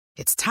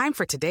It's time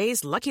for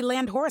today's Lucky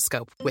Land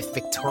horoscope with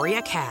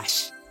Victoria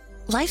Cash.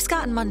 Life's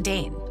gotten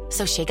mundane,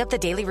 so shake up the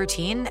daily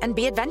routine and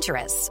be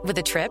adventurous with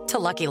a trip to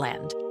Lucky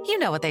Land. You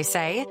know what they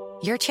say,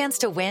 your chance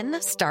to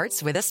win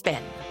starts with a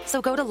spin.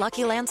 So go to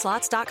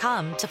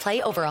LuckyLandSlots.com to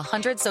play over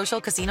 100 social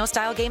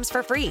casino-style games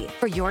for free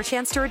for your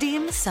chance to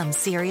redeem some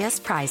serious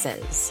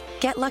prizes.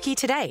 Get lucky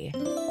today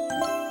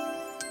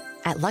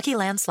at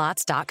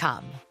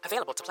LuckyLandSlots.com.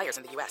 Available to players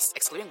in the U.S.,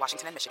 excluding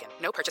Washington and Michigan.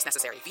 No purchase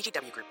necessary.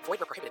 VGW Group. Void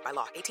where prohibited by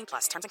law. 18+.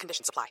 Terms and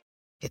conditions apply.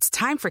 It's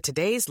time for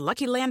today's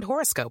Lucky Land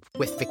horoscope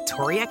with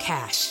Victoria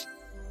Cash.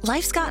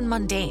 Life's gotten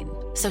mundane,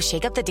 so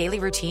shake up the daily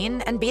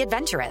routine and be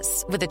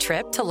adventurous with a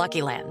trip to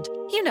Lucky Land.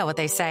 You know what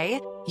they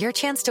say, your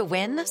chance to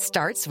win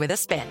starts with a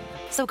spin.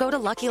 So go to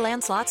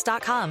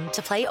LuckyLandSlots.com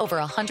to play over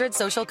 100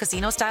 social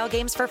casino-style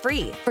games for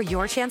free for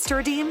your chance to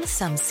redeem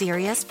some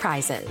serious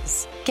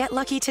prizes. Get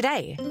lucky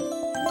today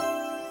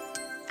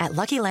at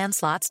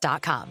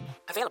LuckyLandSlots.com.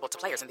 Available to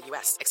players in the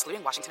U.S.,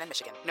 excluding Washington and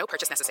Michigan. No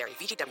purchase necessary.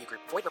 VGW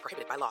Group. Void where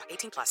prohibited by law.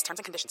 18+. Terms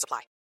and conditions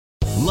apply.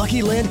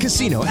 Lucky Land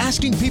Casino,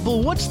 asking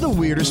people, what's the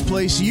weirdest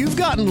place you've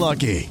gotten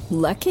lucky?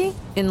 Lucky?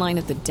 In line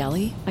at the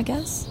deli, I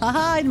guess?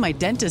 Aha, in my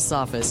dentist's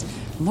office.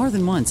 More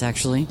than once,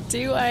 actually.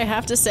 Do I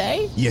have to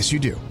say? Yes, you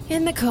do.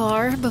 In the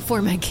car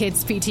before my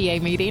kids'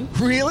 PTA meeting.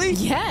 Really?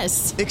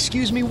 Yes.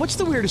 Excuse me, what's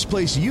the weirdest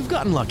place you've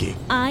gotten lucky?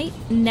 I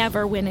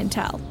never win and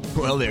tell.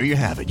 Well, there you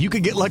have it. You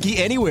can get lucky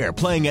anywhere,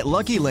 playing at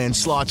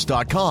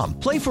LuckyLandSlots.com.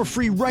 Play for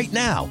free right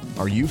now.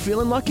 Are you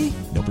feeling lucky?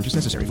 No purchase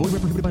necessary. Void where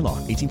prohibited by law.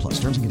 18+.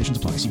 Terms and conditions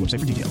apply. See website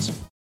for details.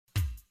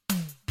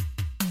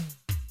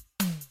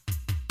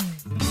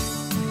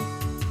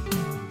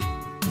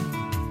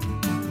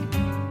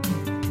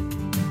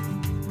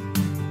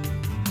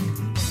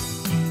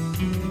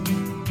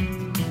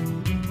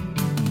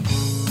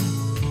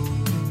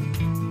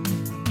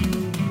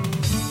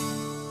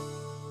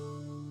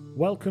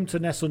 Welcome to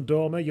Nessun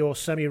Dorma, your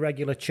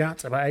semi-regular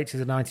chat about 80s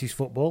and 90s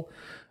football.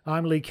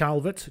 I'm Lee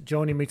Calvert.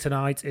 Joining me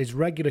tonight is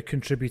regular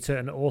contributor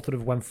and author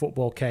of When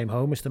Football Came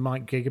Home, Mr.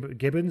 Mike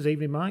Gibbons.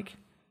 Evening, Mike.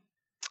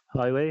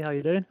 Hi, Lee. How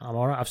you doing? I'm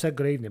all right. I've said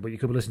good evening, but you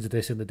could be listening to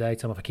this in the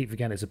daytime if I keep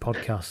forgetting it's a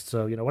podcast.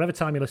 So, whatever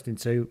time you're listening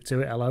to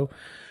it, hello.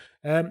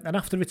 And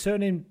after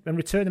returning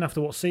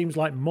after what seems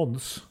like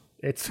months,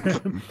 it's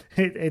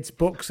it's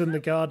Bucks and the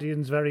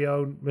Guardian's very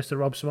own Mr.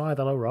 Rob Smythe.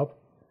 Hello, Rob.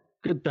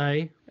 Good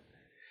day.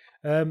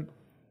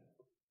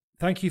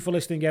 Thank you for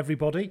listening,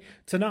 everybody.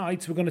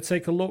 Tonight, we're going to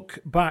take a look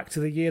back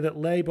to the year that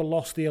Labour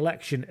lost the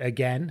election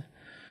again.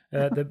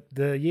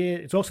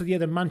 It's also the year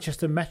the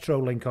Manchester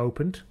Metrolink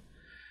opened,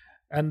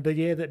 and the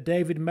year that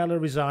David Mellor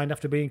resigned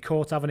after being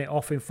caught having it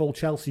off in full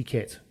Chelsea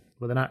kit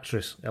with an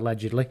actress,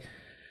 allegedly.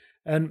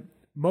 And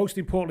most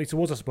importantly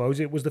to us, I suppose,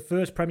 it was the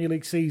first Premier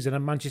League season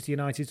and Manchester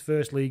United's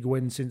first league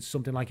win since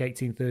something like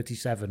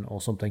 1837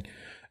 or something.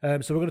 So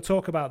we're going to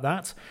talk about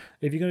that.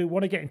 If you're going to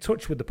want to get in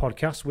touch with the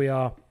podcast, we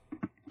are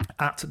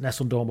at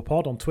Nessun Dorma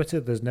Pod on Twitter.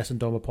 There's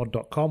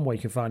nessundormapod.com where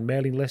you can find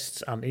mailing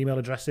lists and email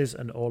addresses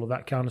and all of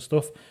that kind of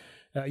stuff.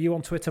 Are you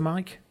on Twitter,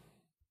 Mike?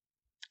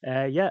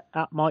 Yeah,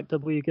 at Mike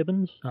W.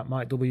 Gibbons. At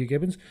Mike W.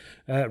 Gibbons.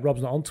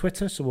 Rob's not on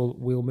Twitter, so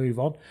we'll move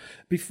on.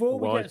 Before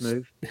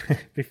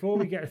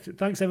we get,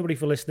 thanks everybody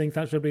for listening.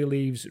 Thanks for everybody who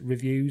leaves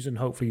reviews, and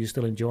hopefully you're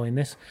still enjoying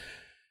this.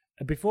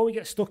 Before we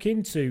get stuck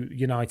into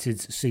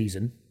United's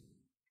season,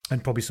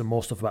 and probably some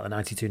more stuff about the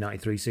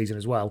 92-93 season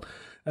as well,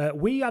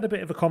 we had a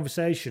bit of a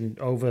conversation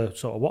over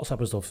sort of WhatsApp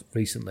and stuff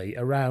recently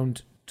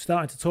around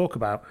starting to talk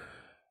about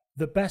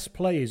the best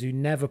players who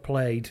never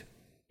played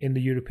in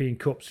the European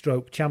Cup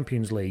 /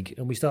 Champions League,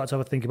 and we started to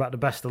have a think about the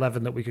best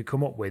 11 that we could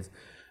come up with.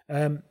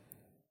 And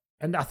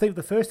I think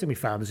the first thing we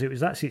found is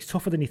it's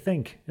tougher than you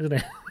think, isn't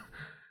it?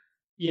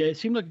 Yeah, it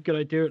seemed like a good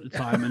idea at the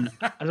time, and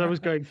as I was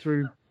going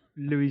through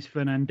Luis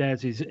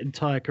Fernandez's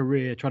entire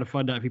career, trying to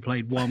find out if he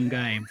played one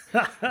game,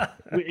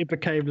 it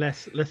became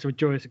less of a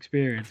joyous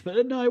experience.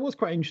 But no, it was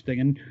quite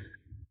interesting,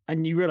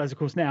 and you realise, of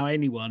course, now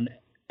any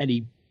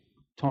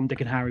Tom, Dick,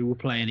 and Harry will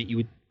play in it. You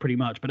would pretty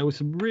much, but there were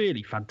some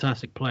really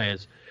fantastic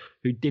players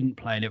who didn't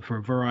play in it for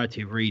a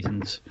variety of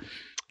reasons.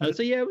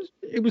 So yeah,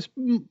 it was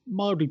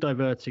mildly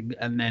diverting,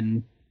 and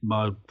then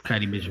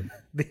fairly miserable.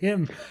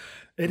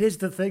 It is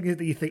the thing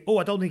that you think,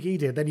 I don't think he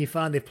did. Then you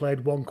find they've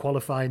played one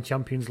qualifying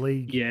Champions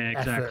League. Yeah,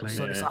 exactly.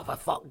 So it's like,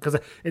 fuck. Because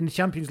in the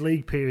Champions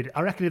League period,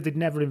 I reckon if they'd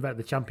never invented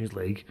the Champions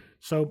League,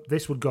 so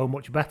this would go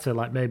much better,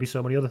 like maybe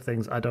so many other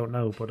things. I don't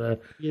know.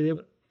 But yeah,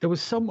 there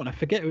was someone, I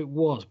forget who it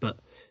was, but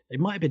it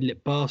might have been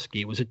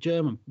Litbarski. It was a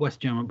West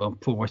German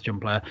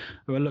player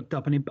who I looked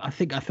up, and I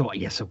thought,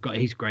 yes,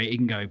 he's great. He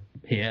can go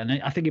here. And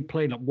I think he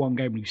played like one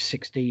game when he was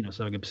 16 or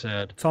something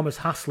absurd. Thomas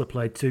Hassler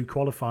played 2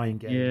 qualifying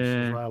games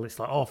as well. It's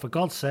like, for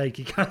God's sake,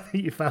 you can't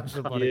think you found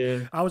somebody. Yeah.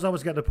 I was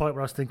always getting to the point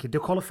where I was thinking, do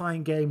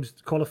qualifying games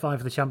qualifying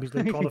for the Champions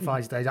League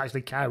qualifying stage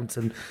actually count?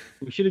 And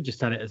we should have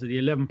just had it as the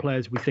 11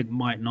 players we think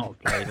might not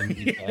have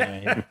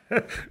played.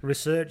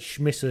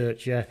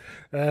 Research, yeah.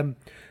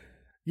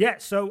 Yeah,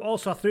 so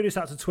also I threw this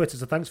out to Twitter,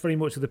 so thanks very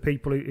much to the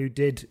people who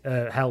did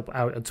help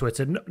out on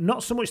Twitter.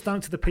 Not so much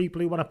thanks to the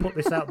people who, when I put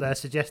this out there,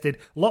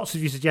 lots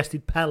of you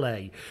suggested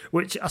Pele,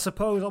 which I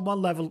suppose on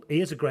one level, he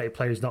is a great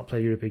player who's not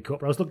played European Cup,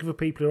 but I was looking for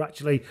people who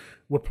actually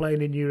were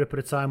playing in Europe at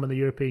a time when the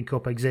European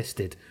Cup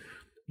existed.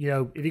 You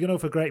know, if you're going to go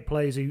for great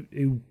players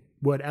who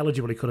weren't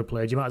eligible, he could have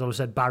played, you might as well have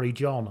said Barry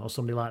John or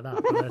somebody like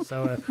that.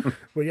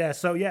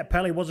 But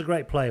Pele was a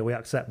great player, we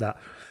accept that.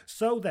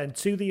 So then,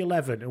 to the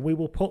 11, and we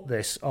will put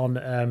this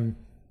on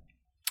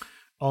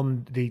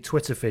the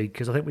Twitter feed,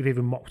 because I think we've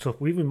even mocked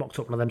up one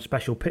of them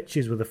special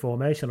pictures with the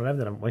formation and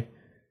everything, haven't we?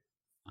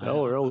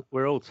 Oh,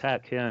 we're all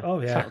tech, yeah.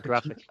 Oh yeah, tech,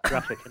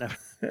 graphic and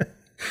everything.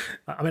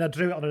 I mean, I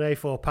drew it on an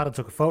A4 pad and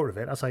took a photo of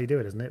it. That's how you do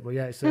it, isn't it? But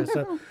yeah,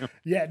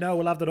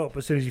 we'll have that up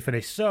as soon as you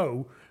finish.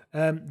 So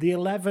the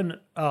 11.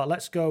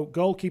 Let's go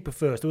goalkeeper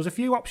first. There was a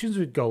few options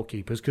with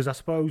goalkeepers because I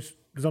suppose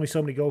there's only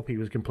so many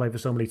goalkeepers can play for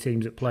so many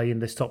teams that play in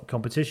this top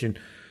competition.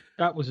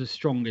 That was the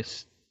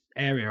strongest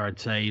area, I'd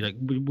say. Like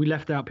we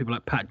left out people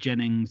like Pat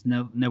Jennings,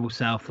 Neville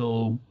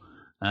Southall,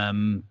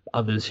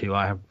 others who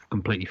I have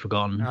completely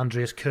forgotten.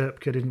 Andreas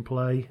Kirpke didn't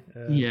play.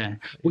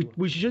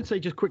 We should say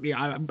just quickly,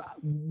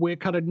 we're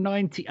kind of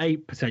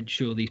 98%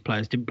 sure these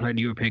players didn't play in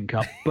the European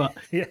Cup, but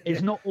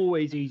it's not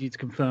always easy to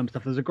confirm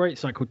stuff. There's a great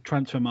site called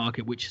Transfer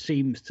Market, which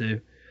seems to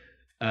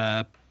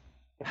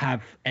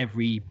have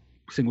every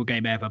single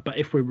game ever. But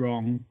if we're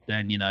wrong,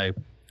 then, you know...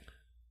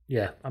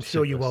 Yeah, I'm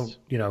sure you won't,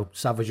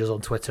 savage us on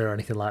Twitter or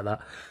anything like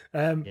that.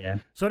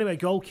 So anyway,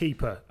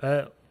 goalkeeper,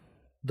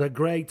 the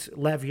great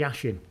Lev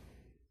Yashin.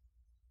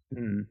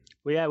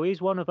 Well, yeah,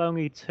 he's one of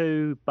only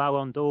 2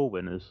 Ballon d'Or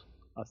winners,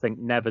 I think,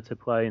 never to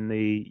play in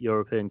the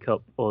European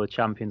Cup or the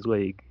Champions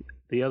League.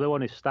 The other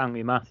one is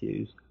Stanley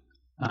Matthews.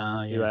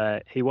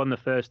 He won the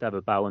first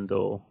ever Ballon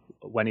d'Or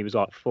when he was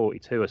like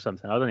 42 or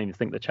something. I don't even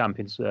think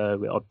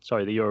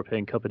the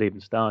European Cup had even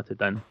started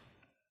then.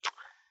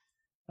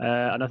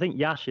 And I think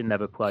Yashin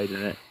never played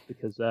in it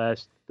because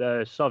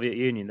the Soviet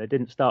Union, they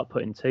didn't start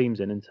putting teams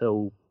in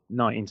until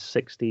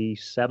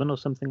 1967 or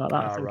something like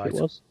that, I think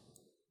it was.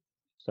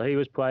 So he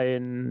was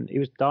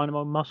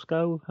Dynamo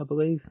Moscow, I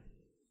believe.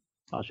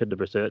 I should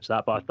have researched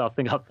that, but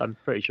I'm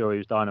pretty sure he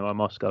was Dynamo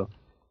Moscow.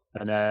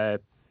 And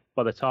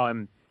by the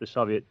time the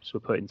Soviets were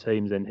putting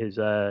teams in, his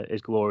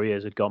glory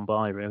years had gone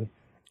by, really.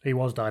 He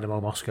was Dynamo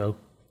Moscow.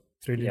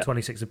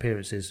 326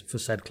 appearances for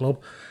said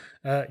club.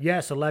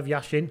 So Lev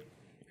Yashin,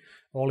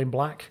 all in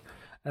black.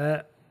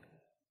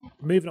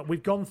 Moving on,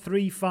 we've gone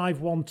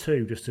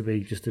 3-5-1-2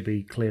 just to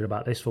be clear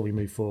about this before we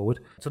move forward.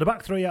 So the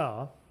back three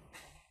are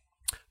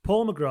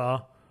Paul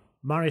McGrath,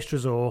 Marius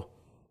Trésor,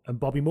 and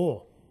Bobby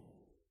Moore.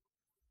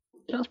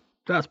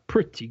 That's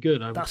pretty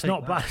good. That's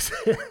not bad.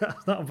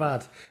 That's not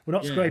bad. We're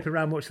not scraping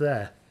around much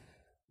there.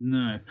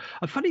 No,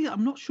 funny that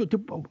I'm not sure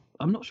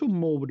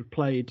Moore would have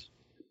played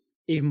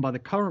even by the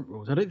current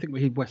rules. I don't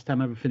think West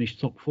Ham ever finished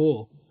top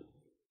 4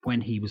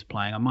 when he was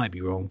playing. I might be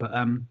wrong, but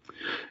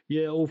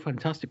all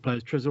fantastic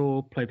players.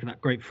 Trésor played for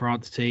that great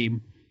France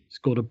team,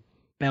 scored a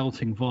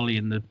belting volley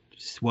in the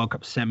World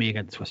Cup semi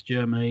against West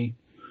Germany.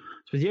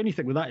 So the only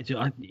thing with that is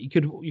you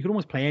could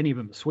almost play any of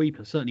them as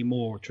sweeper, certainly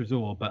Moore or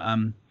Trésor, but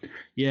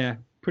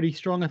pretty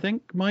strong, I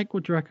think. Mike,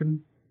 what do you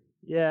reckon?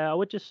 Yeah, I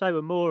would just say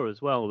with Moore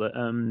as well that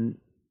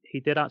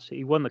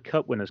he won the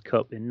Cup Winners'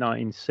 Cup in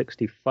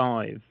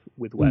 1965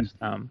 with West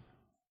Ham.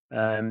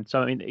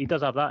 So I mean, he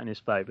does have that in his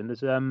favour.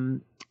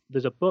 And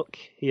there's a book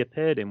he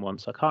appeared in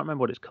once. I can't remember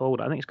what it's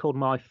called. I think it's called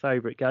My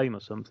Favourite Game or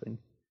something.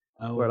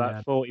 Where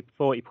about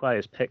 40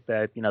 players pick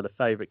their the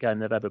favourite game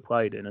they've ever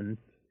played in. And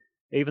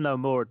even though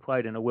Moore had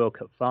played in a World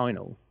Cup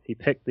final, he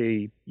picked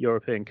the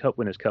European Cup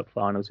Winners' Cup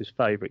final as his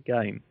favourite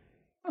game.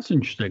 That's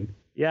interesting.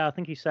 Yeah, I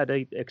think he said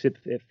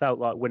it felt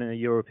like winning a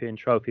European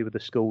trophy with the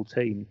school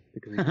team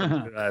because he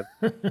went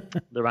through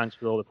the ranks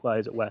with all the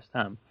players at West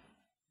Ham.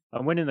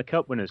 And winning the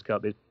Cup Winners'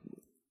 Cup is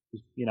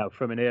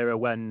from an era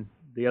when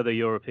the other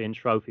European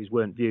trophies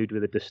weren't viewed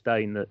with a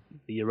disdain that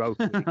the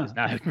Europa League is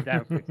now.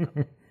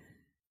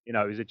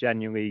 It was a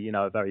genuinely,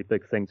 a very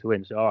big thing to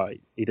win. So, all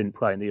right, he didn't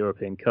play in the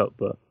European Cup,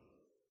 but,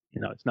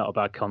 it's not a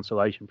bad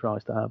consolation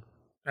prize to have.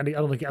 And I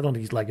don't think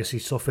his legacy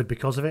suffered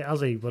because of it,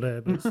 has he?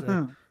 But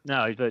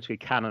no, he's virtually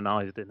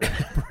canonised in it.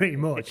 Pretty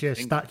much,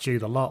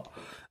 statued a lot.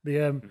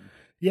 So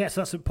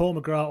that's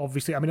Paul McGrath,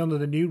 obviously. I mean, under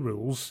the new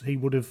rules, he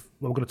would have...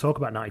 Well, we're going to talk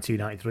about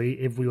 92-93.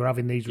 If we were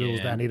having these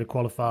rules then, he'd have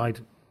qualified,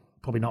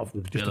 probably not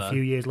just Villa. A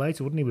few years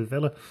later, wouldn't he, with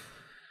Villa?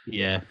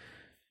 Yeah.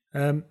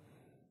 Moving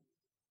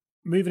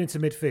into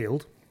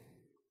midfield...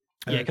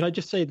 can I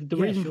just say that the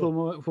reason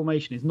for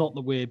formation is not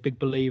that we're big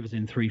believers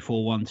in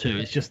 3-4-1-2.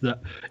 It's just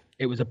that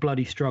it was a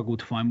bloody struggle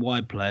to find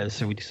wide players,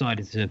 so we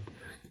decided to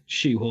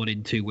shoehorn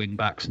in 2 wing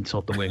backs and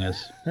sod the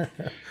wingers.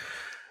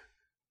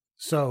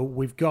 So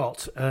we've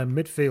got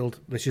midfield,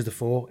 which is the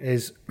 4,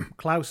 is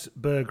Klaus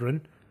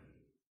Berggren,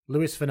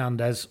 Luis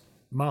Fernandez,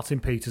 Martin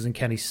Peters, and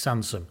Kenny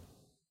Sansom.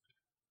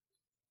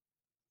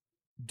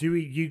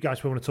 You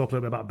guys want to talk a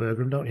little bit about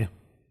Berggren, don't you?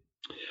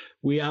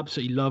 We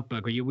absolutely love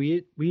Berggren.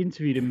 We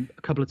interviewed him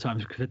a couple of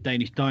times for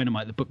Danish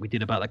Dynamite, the book we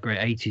did about that great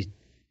 80s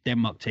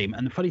Denmark team.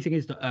 And the funny thing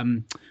is that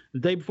the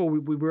day before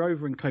we were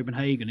over in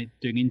Copenhagen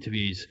doing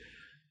interviews,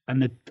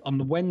 and on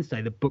the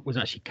Wednesday the book was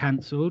actually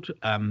cancelled.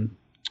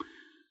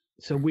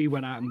 So we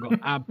went out and got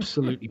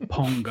absolutely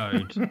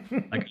pongoed,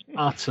 like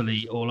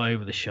utterly all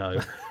over the show.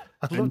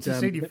 I'd love to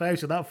see your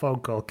face when that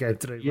phone call came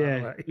through.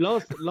 Yeah,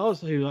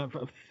 Lars, who a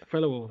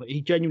fellow, he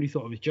genuinely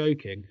thought I was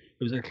joking.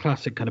 It was a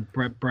classic kind of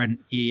Brent,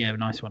 yeah,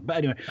 nice one. But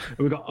anyway,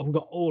 we got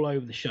all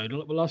over the show. The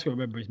last thing I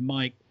remember is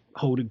Mike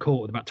holding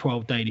court with about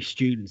 12 Danish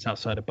students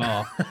outside a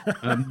bar.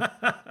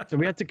 So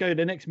we had to go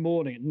the next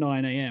morning at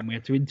 9 a.m. We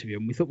had to interview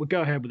him. We thought we'd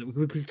go ahead with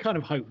it. We kind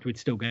of hoped we'd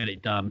still get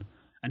it done.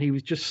 And he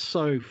was just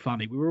so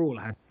funny. We were all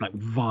had like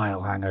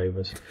vile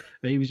hangovers.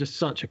 But he was just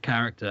such a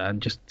character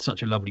and just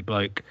such a lovely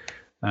bloke.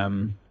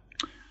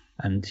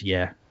 And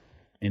yeah,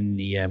 in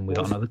the end, we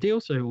got another deal.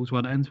 So all's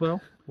one that ends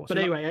well. But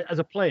anyway, as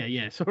a player,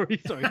 yeah.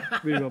 Sorry.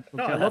 Move on.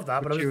 No, I love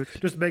that, but I was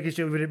just making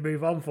sure we didn't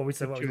move on before we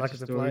said what he was like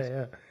as a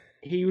player. Yeah.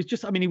 He was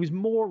just, he was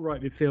more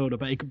right midfielder,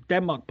 but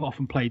Denmark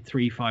often played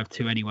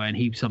 3-5-2 anyway, and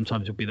he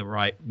sometimes would be the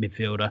right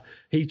midfielder.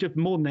 He just,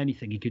 more than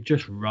anything, he could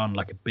just run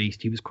like a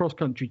beast. He was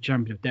cross-country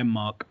champion of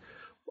Denmark,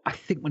 I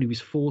think when he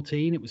was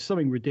 14. It was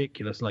something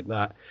ridiculous like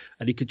that.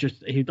 And he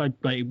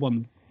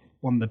won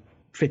the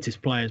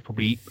fittest players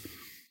probably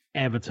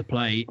ever to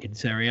play in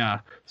Serie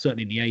A,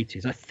 certainly in the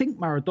 80s. I think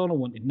Maradona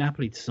wanted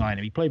Napoli to sign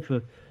him. He played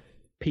for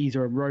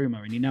Pisa and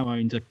Roma, and he now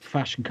owns a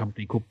fashion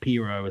company called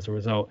Piro as a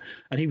result.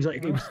 And he was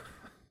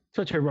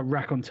such a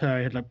raconteur.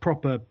 He had like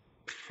proper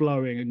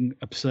flowing and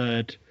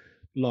absurd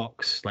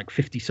locks, like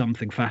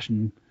 50-something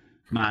fashion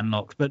man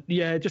locks. But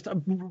yeah, just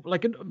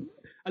like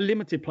a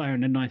limited player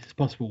in the nicest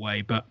possible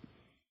way, but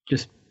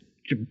just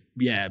a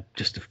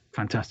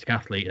fantastic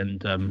athlete.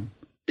 And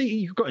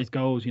he got his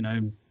goals,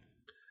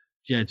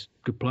 it's a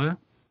good player.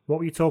 What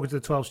were you talking to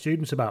the 12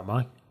 students about,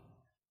 Mike?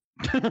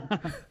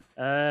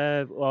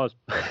 I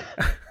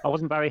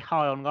wasn't very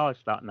high on life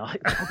that night.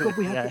 Oh God,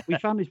 we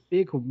found this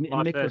beer called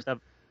Nicholas.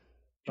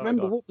 Do you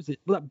remember what was it?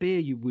 Well, that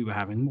beer we were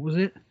having, what was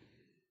it?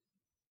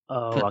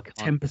 Oh, I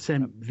can't.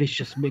 10%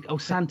 vicious mix. Oh,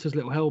 Santa's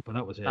Little Helper,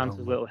 that was it. Santa's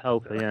Little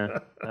Helper,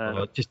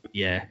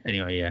 yeah.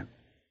 Anyway, yeah.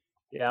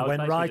 Yeah. When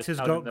writers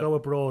go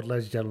abroad,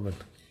 ladies and gentlemen.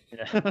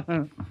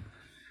 Yeah.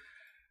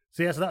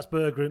 So that's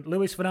Berggren.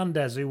 Luis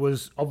Fernandez, who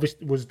was I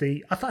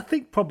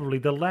think probably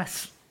the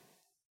less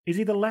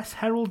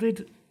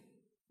heralded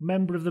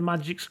member of the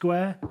Magic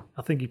Square.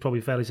 I think he'd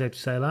probably fairly safe to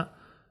say that.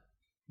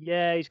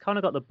 Yeah, he's kind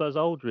of got the Buzz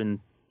Aldrin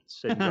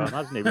syndrome,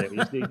 hasn't he? Really,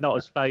 he's not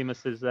as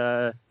famous as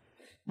the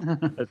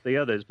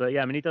others, but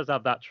yeah, he does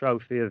have that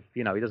trophy of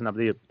he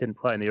didn't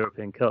play in the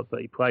European Cup,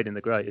 but he played in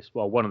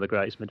one of the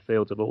greatest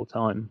midfields of all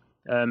time.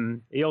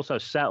 He also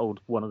settled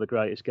one of the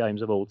greatest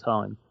games of all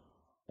time.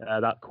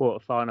 That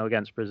quarter-final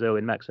against Brazil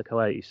in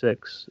Mexico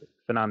 '86,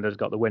 Fernandez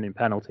got the winning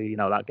penalty.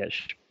 That gets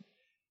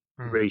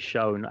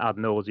re-shown ad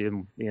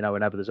nauseum,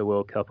 whenever there's a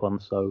World Cup on.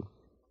 So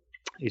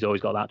he's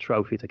always got that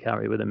trophy to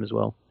carry with him as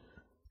well.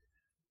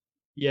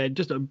 Yeah,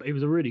 it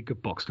was a really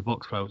good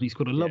box-to-box player. He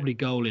scored a lovely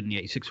goal in the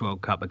 '86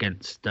 World Cup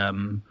against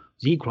the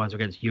equaliser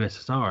against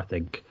USSR, I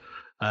think.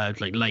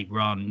 Like late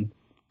run,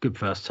 good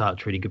first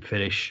touch, really good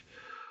finish.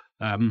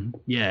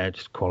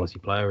 Just quality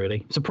player,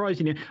 really.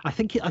 Surprisingly, I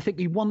think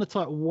he won the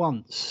title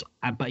once,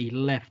 but he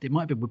left. It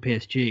might have been with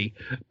PSG,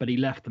 but he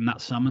left them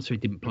that summer, so he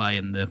didn't play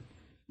in the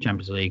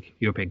Champions League,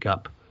 European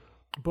Cup.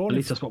 At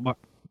least that's what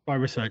my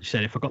research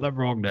said. If I got that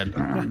wrong,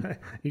 then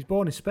he's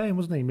born in Spain,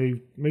 wasn't he?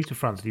 Moved to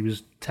France. He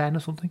was 10 or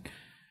something.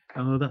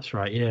 Oh, that's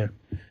right. Yeah.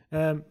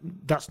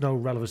 That's no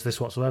relevance to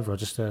this whatsoever. I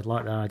just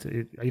like that.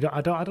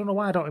 I don't know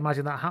why I don't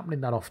imagine that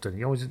happening that often.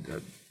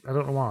 I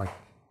don't know why.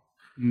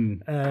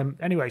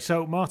 Anyway,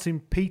 so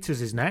Martin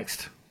Peters is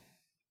next.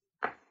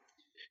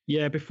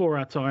 Yeah, before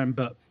our time,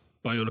 but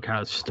by all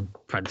accounts, just a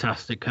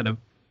fantastic kind of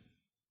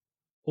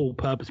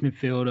all-purpose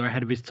midfielder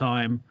ahead of his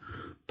time.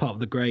 Part of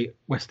the great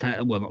West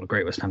Ham, well, not the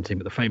great West Ham team,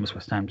 but the famous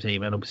West Ham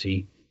team, and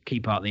obviously key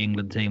part of the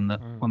England team that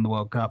won the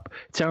World Cup.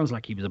 It sounds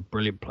like he was a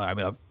brilliant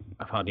player.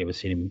 I've hardly ever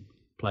seen him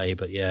play,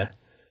 but yeah,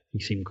 he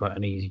seemed quite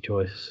an easy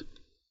choice.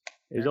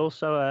 He's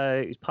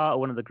also he's part of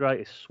one of the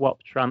greatest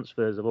swap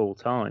transfers of all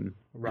time.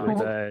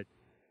 Right.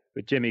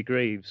 With Jimmy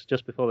Greaves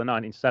just before the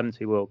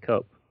 1970 World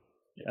Cup.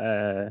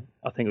 I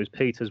think it was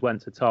Peters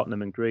went to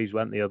Tottenham and Greaves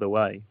went the other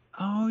way.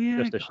 Oh,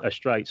 yeah. Just a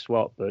straight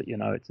swap, but,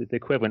 it's the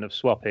equivalent of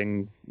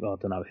swapping, I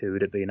don't know, who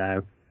would it be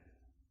now?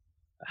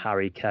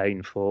 Harry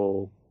Kane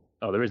for...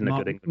 Oh, there isn't a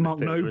good English Mark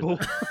Noble.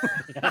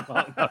 Yeah,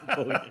 Mark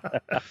Noble,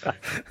 yeah.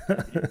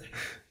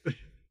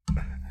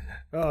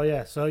 Oh,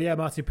 yeah. So, yeah,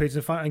 Martin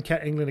Peters and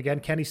England again.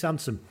 Kenny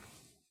Sansom.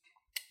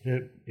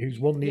 Who's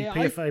won the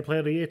PFA Player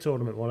of the Year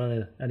tournament more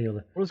than any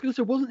other. I was going to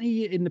say, wasn't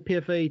he in the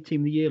PFA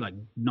Team of the Year like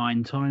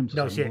 9 times?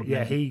 No,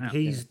 yeah,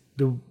 he's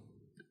the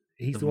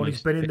one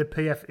who's been in the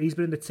PF. He's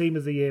been in the Team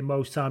of the Year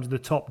most times in the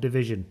top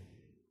division.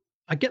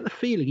 I get the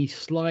feeling he's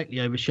slightly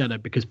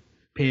overshadowed because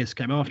Pierce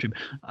came after him.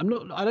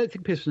 I don't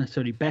think Pierce was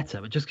necessarily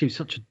better, but just gives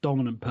such a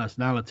dominant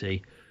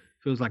personality.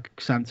 Feels like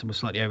Sansom was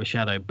slightly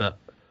overshadowed, but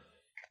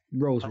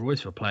Rolls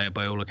Royce for a player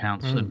by all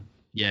accounts, and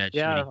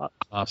really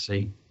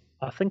classy.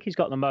 I think he's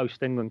got the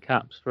most England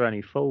caps for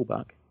any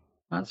fullback.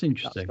 That's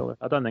interesting.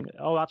 I don't think.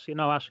 Oh, actually,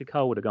 no. Ashley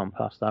Cole would have gone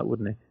past that,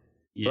 wouldn't he?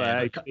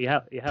 Yeah, but, he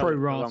held it for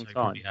a long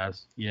time. He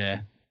has.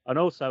 Yeah, and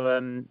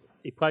also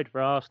he played for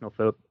Arsenal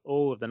for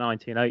all of the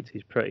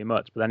 1980s pretty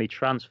much, but then he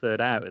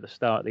transferred out at the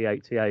start of the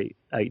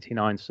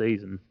 88-89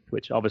 season,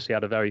 which obviously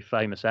had a very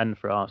famous end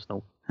for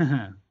Arsenal.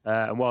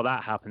 And while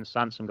that happened,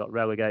 Sansom got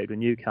relegated with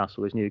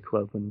Newcastle, his new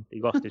club, and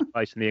he lost his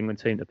place in the England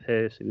team to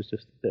Pearce. It was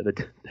just a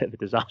bit of a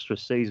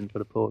disastrous season for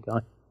the poor guy.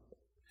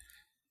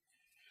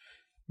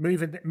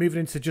 Moving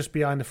into just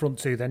behind the front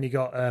two, then you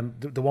got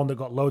the one that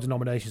got loads of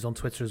nominations on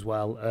Twitter as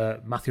well,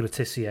 Matthew Le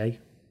Tissier.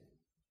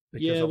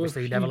 Because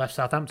obviously he never left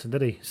Southampton,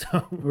 did he?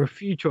 So there were a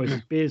few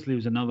choices. Beardsley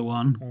was another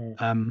one.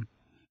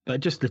 But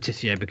just Le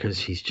Tissier because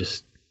he's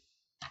just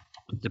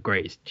the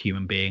greatest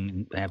human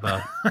being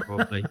ever,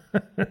 probably.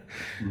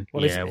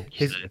 Well,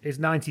 his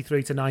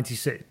 93 to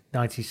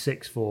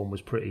 96 form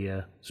was pretty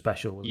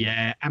special. Wasn't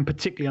it? And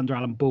particularly under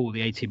Alan Ball,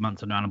 the 18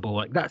 months under Alan Ball.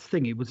 Like that's the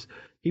thing,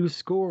 he was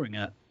scoring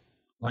at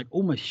like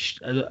almost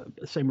the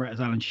same rate as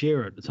Alan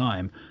Shearer at the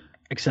time,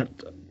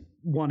 except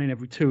 1 in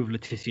every 2 of Le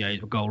Tissier's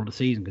were goal of the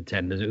season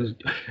contenders. It was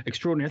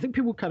extraordinary. I think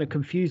people kind of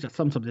confuse that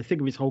sometimes. They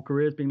think of his whole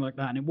career as being like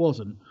that, and it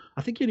wasn't.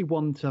 I think he only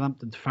won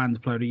Southampton's Fans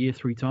Player of the Year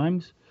 3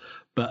 times.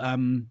 But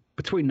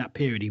between that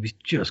period, he was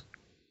just...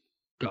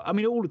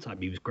 all the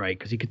time he was great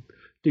because he could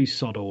do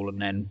sod all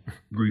and then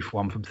roof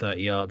one from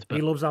 30 yards. But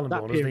he loves Alan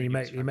Ball, doesn't he?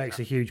 He makes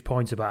a huge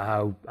point about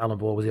how Alan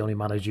Ball was the only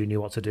manager who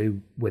knew what to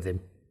do with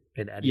him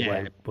in any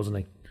way, wasn't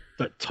he?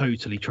 That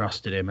totally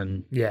trusted him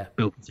and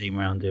built the team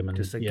around him. And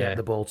just to get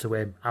the ball to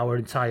him. Our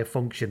entire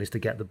function is to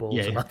get the ball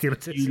to Matthew Le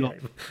Tissier.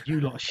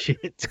 You lot of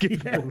shit to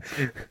give the ball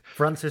to.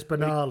 Francis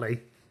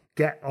Benali,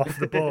 get off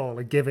the ball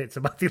and give it to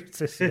Matthew Le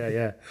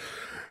Tissier,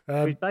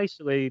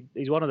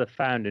 he's one of the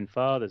founding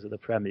fathers of the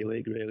Premier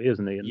League, really,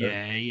 isn't he? And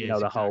he is.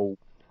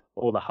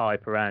 All the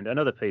hype around, and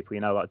other people,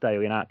 like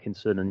Dalian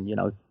Atkinson and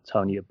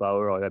Tony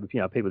Yeboah,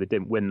 or people that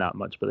didn't win that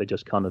much, but they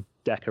just kind of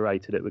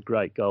decorated it with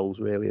great goals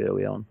really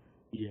early on.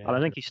 Yeah. And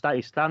I think he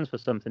stands for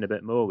something a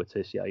bit more with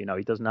Tissier.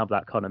 He doesn't have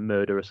that kind of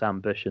murderous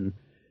ambition,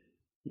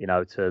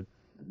 to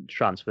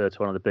transfer to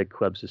one of the big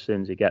clubs as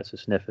soon as he gets a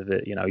sniff of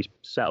it. He's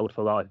settled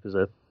for life as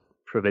a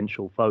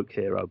provincial folk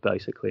hero,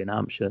 basically, in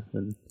Hampshire.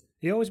 And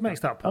he always makes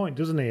that point,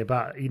 doesn't he,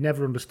 about he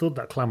never understood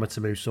that clamour to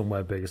move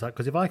somewhere big. It's like,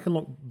 because if I can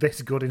look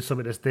this good in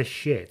something that's this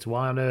shit,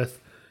 why do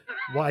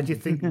you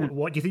think,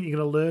 what do you think you're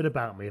going to learn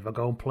about me if I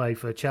go and play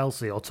for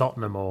Chelsea or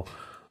Tottenham or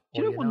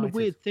Do you know one of the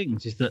weird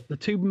things is that the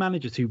 2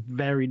 managers who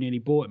very nearly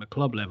bought him at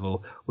club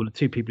level were the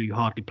 2 people who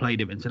hardly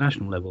played him at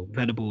international level.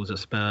 Venables at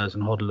Spurs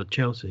and Hoddle at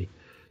Chelsea.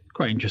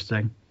 Quite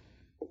interesting.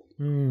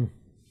 I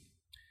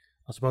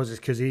suppose it's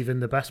because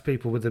even the best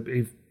people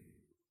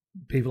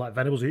people like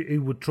Venables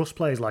who would trust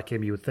players like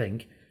him, you would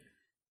think,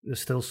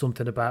 there's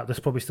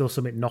probably still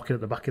something knocking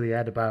at the back of the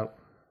head about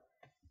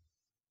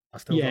I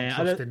still don't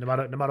trust him, no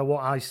matter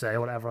what I say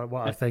or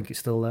what I think, it's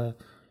still there.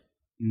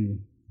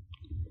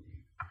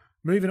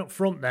 Moving up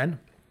front then,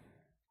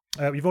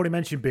 you've already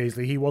mentioned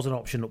Beardsley. He was an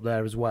option up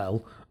there as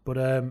well.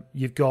 But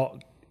you've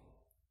got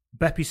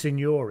Beppe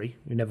Signori,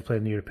 who never played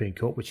in the European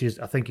Cup, which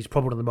I think is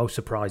probably one of the most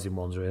surprising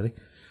ones, really.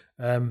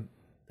 And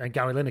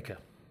Gary Lineker.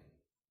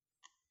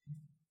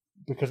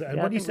 Because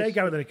when you say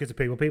Gary Lineker to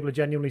people are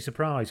genuinely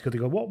surprised because they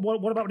go,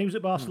 what about when he was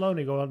at Barcelona?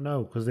 You go, oh,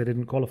 no, because they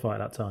didn't qualify at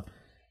that time.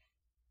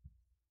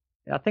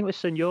 Yeah, I think with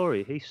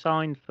Signori, he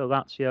signed for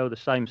Lazio the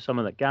same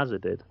summer that Gaza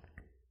did.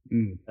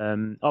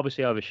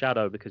 Obviously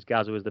overshadowed because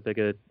Gaza was the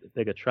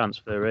bigger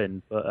transfer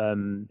in, but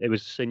it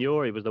was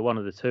Signori was the one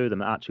of the 2 of them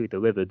that actually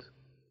delivered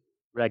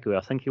regularly.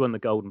 I think he won the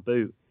Golden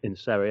Boot in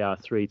Serie A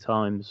 3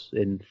 times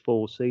in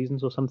 4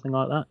 seasons or something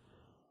like that.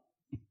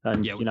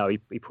 And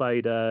he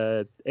played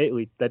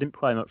Italy. They didn't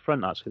play him up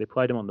front actually. They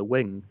played him on the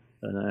wing,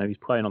 and he's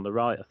playing on the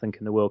right. I think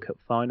in the World Cup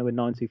final in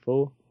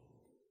 '94.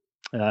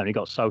 And he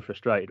got so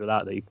frustrated with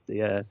that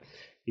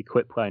he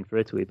quit playing for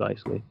Italy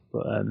basically.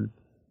 But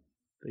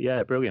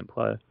yeah, brilliant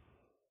player.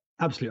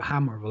 Absolute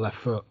hammer of a left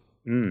foot.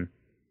 And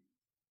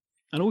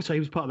also he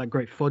was part of that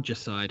great Foggia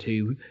side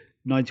who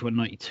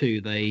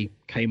 91-92 they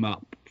came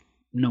up,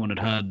 no one had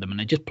heard them, and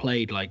they just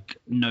played like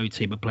no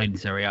team had played in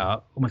Serie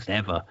A almost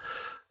ever.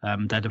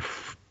 They had a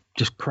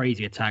just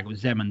crazy attack. It was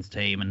Zeman's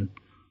team, and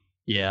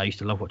I used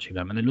to love watching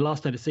them. And then the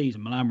last day of the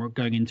season, Milan were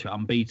going into it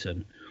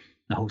unbeaten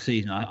the whole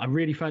season. I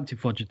really fancied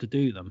Foggia to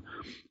do them.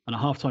 And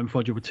at half-time,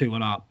 Foggia were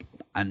 2-1 up,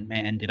 and it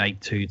ended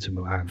 8-2 to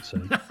Milan. So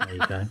there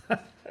you go.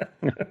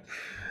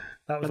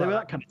 They were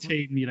that kind of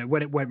team,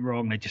 when it went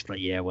wrong, they just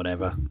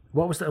whatever.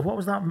 What was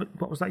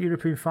that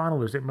European final?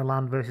 Was it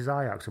Milan versus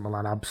Ajax? And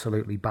Milan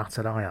absolutely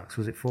battered Ajax.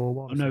 Was it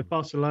 4-1? Oh, no,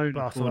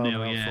 Barcelona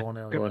 4-0,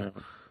 4-0.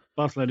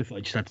 Barcelona thought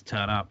they just had to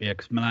turn up,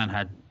 because Milan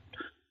had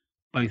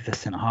both their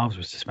centre halves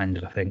were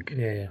suspended, I think,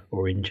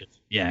 or injured.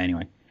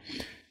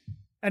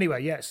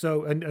 Anyway,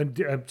 so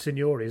and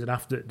Signori is an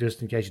after,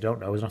 just in case you don't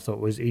know, as I thought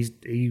was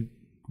he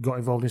got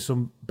involved in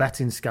some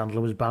betting scandal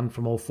and was banned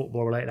from all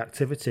football related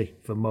activity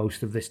for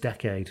most of this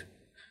decade.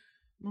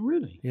 Oh,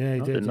 really? Yeah, he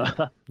did. Didn't know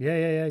that.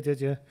 Yeah, he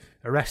did. Yeah,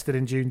 arrested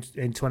in June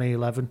in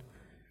 2011.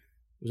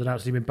 It was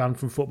announced he'd been banned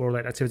from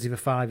football-related activity for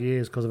 5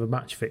 years because of a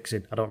match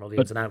fixing. I don't know the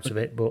ins and outs of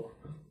it, but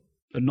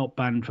not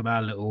banned from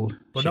our little.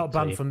 But not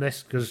banned from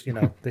this because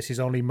this is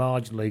only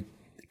marginally,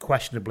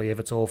 questionably, if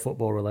at all,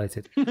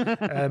 football-related.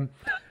 And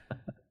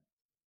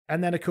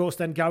then, of course,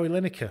 Gary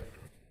Lineker.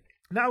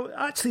 Now,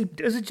 actually,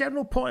 as a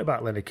general point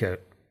about Lineker,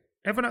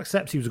 everyone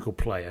accepts he was a good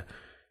player.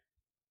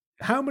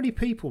 How many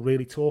people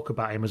really talk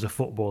about him as a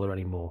footballer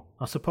anymore?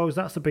 I suppose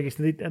that's the biggest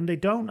thing, and they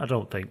don't, I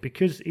don't think,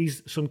 because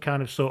he's some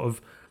kind of sort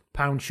of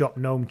pound shop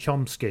Noam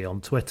Chomsky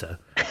on Twitter,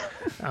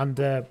 and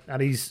the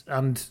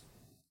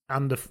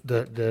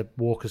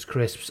Walker's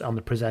Crisps and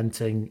the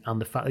presenting and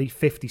the fact that he's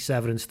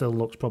 57 and still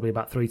looks probably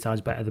about 3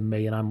 times better than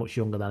me, and I'm much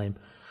younger than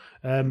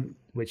him,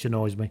 which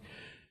annoys me.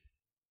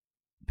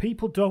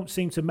 People don't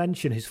seem to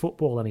mention his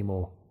football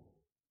anymore,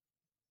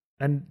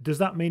 and does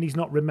that mean he's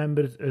not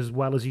remembered as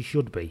well as he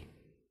should be?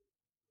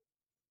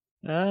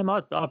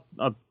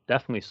 I'd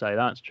definitely say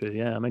that's true.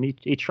 Yeah, I mean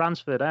he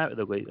transferred out of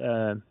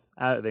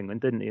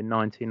England, didn't he, in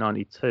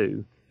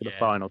 1992 for the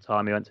final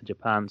time he went to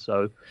Japan.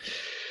 So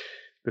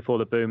before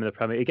the boom of the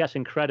Premier League, he gets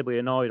incredibly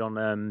annoyed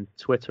on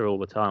Twitter all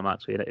the time.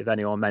 Actually, if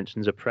anyone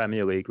mentions a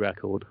Premier League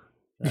record,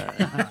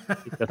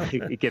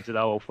 he gives it the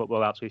whole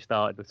football actually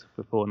started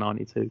before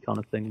 92 kind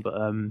of thing. But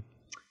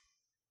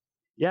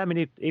yeah, I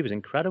mean he was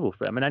incredible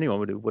for it. I mean anyone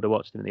would have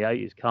watched him in the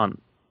 80s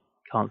can't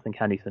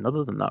think anything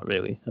other than that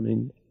really. I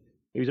mean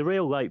he was a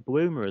real late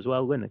bloomer as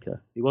well,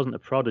 Lineker. He wasn't a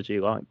prodigy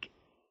like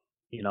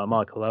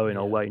Michael Owen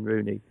or Wayne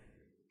Rooney.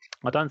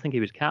 I don't think he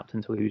was captain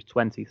until he was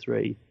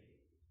 23.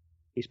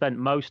 He spent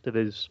most of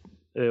his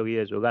early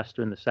years with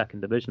Leicester in the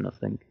second division, I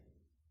think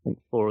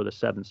 4 of the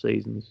 7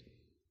 seasons.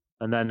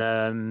 And then,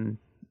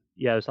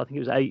 so I think it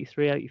was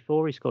 83,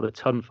 84. He scored a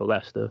ton for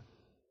Leicester,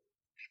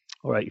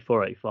 or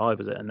 84, 85,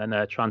 was it? And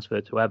then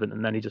transferred to Everton.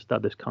 And then he just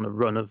had this kind of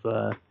run of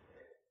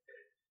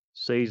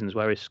seasons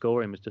where his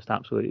scoring was just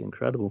absolutely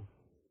incredible.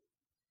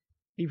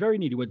 He very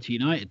nearly went to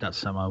United that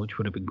summer, which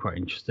would have been quite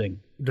interesting.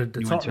 The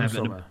Tottenham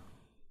summer?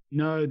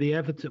 No, the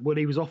Everton. Well,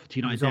 he was offered to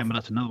United then, but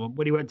that's another one.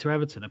 When he went to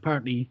Everton,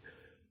 apparently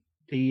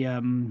they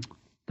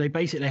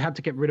had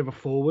to get rid of a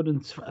forward,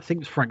 and I think it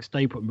was Frank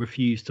Stapleton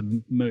refused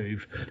to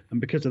move, and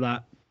because of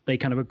that, they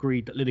kind of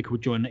agreed that Lineker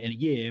would join in a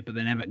year, but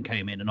then Everton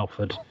came in and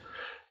offered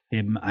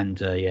him, and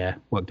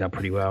worked out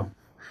pretty well.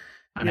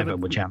 And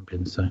Everton were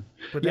champions. So,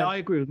 I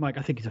agree with Mike.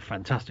 I think he's a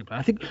fantastic player.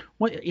 I think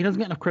he doesn't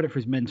get enough credit for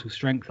his mental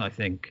strength. I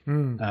think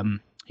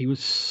he was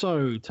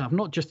so tough.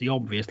 Not just the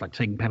obvious, like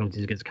taking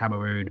penalties against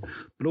Cameroon,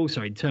 but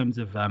also in terms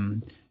of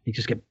he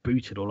just get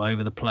booted all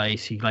over the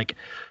place. I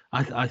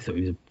thought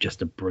he was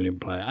just a brilliant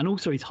player, and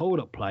also his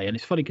hold-up play. And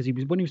it's funny because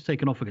when he was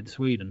taken off against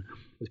Sweden,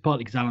 it was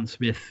partly because Alan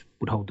Smith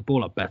would hold the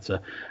ball up better,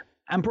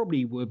 and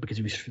probably would because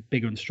he was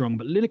bigger and strong.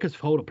 But Lineker's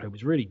hold-up play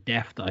was really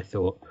deft, I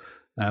thought.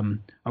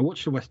 I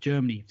watched the West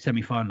Germany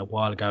semi-final a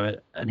while ago,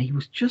 and he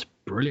was just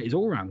brilliant. His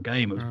all-round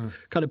game was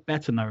kind of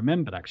better than I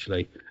remembered,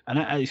 actually. And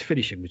his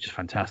finishing was just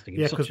fantastic.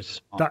 He was such a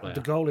smart player.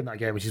 The goal in that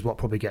game, which is what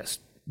probably gets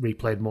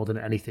replayed more than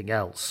anything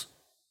else,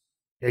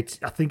 I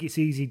think it's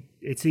easy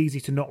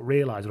to not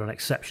realise what an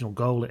exceptional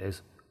goal it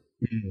is.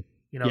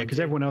 Mm-hmm. Because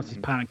everyone else is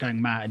panic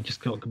going mad and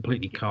just got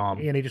completely calm.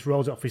 And he just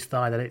rolls it off his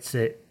thigh, then hits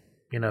it,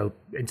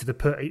 into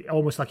the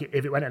almost like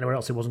if it went anywhere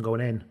else, it wasn't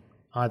going in.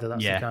 Either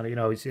that's the kind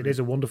of it is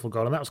a wonderful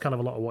goal, and that was kind of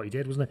a lot of what he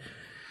did, wasn't it?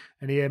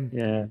 And he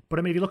but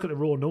I mean, if you look at the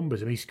raw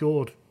numbers, he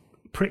scored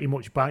pretty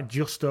much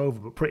just over,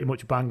 but pretty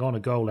much bang on a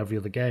goal every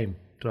other game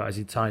throughout his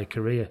entire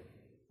career,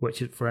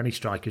 which for any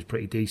striker is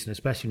pretty decent,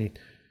 especially when you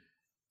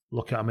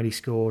look at he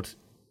scored.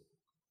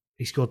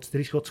 Did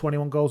he score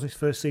 21 goals in his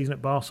first season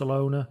at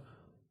Barcelona?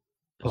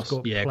 He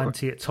scored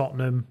plenty at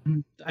Tottenham.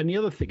 And the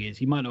other thing is,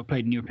 he might not have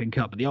played in the European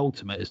Cup, but the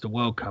ultimate is the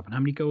World Cup. And how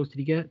many goals did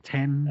he get?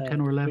 10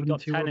 or 11? He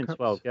got 10 in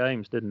 12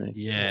 games, didn't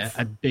he? Yeah.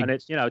 And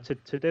it's,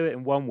 to do it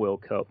in one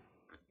World Cup,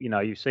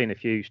 you've seen a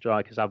few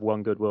strikers have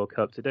one good World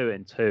Cup. To do it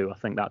in 2, I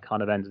think that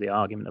kind of ends the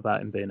argument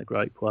about him being a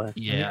great player.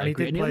 Yeah, and he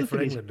did play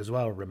for England as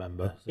well,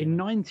 remember? In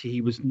 90,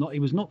 he was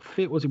not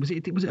fit, was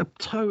it? It was a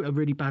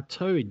really bad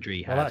toe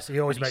injury. He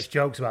always makes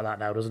jokes about that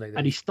now, doesn't he?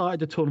 And he started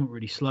the tournament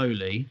really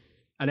slowly.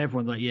 And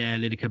everyone's like,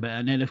 Lineker,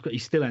 and then he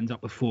still ends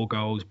up with 4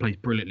 goals, plays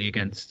brilliantly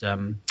against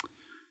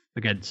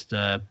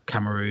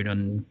Cameroon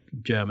and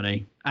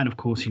Germany. And of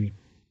course, he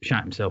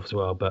shat himself as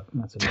well, but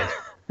that's amazing.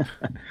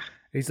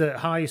 He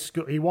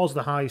was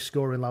the highest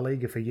scorer in La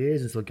Liga for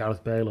years until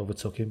Gareth Bale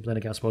overtook him. But then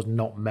again, I suppose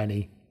not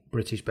many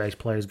British-based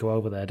players go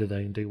over there, do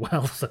they, and do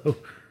well? So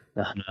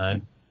no,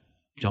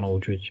 John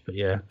Aldridge, but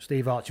yeah.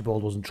 Steve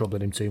Archibald wasn't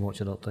troubling him too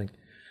much, I don't think.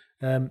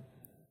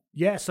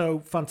 So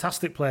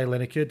fantastic player,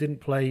 Lineker. Didn't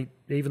play,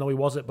 even though he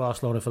was at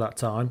Barcelona for that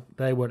time.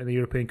 They weren't in the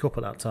European Cup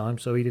at that time,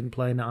 so he didn't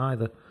play in that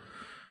either.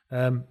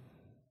 And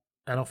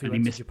off he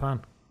went to Japan.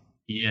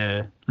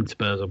 Yeah, and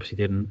Spurs obviously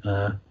didn't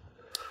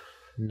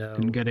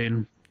get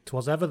in.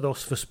 'Twas ever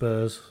thus for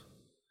Spurs.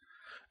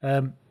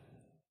 I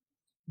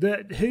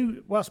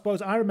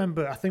suppose I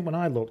remember, I think when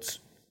I looked,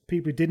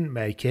 people who didn't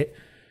make it,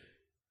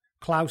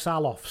 Klaus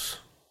Allofs.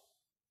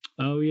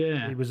 Oh,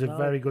 yeah. He was a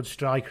very good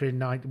striker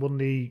won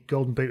the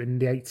Golden Boot in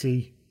the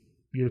 80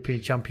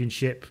 European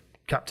Championship,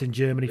 captain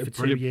Germany for 2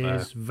 Brilliant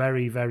years.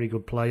 Very, very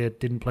good player.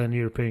 Didn't play in the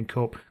European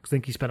Cup. I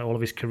think he spent all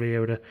of his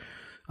career at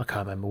I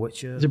can't remember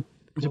which. Was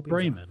it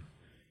Bremen?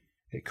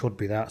 It could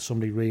be that.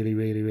 Somebody really,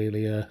 really,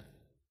 really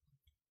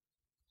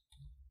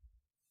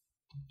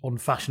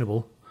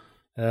unfashionable.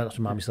 Let's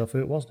remind myself who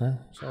it was now.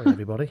 Sorry,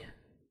 everybody.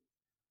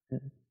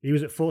 He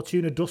was at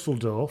Fortuna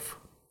Dusseldorf.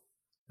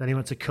 Then he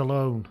went to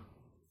Cologne.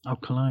 Oh,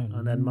 Cologne.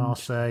 And then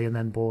Marseille, and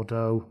then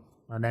Bordeaux.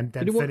 And then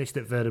finished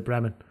at Werder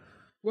Bremen.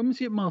 When was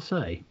he at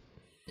Marseille?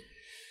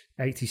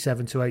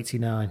 87 to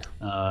 89.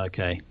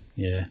 Okay,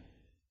 yeah.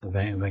 The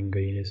Wenger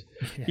years.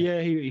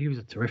 Yeah, he was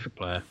a terrific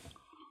player.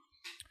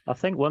 I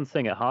think one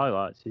thing it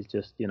highlights is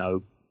just,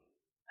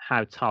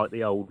 how tight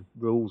the old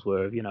rules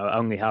were of,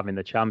 only having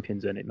the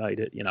champions in it made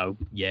it,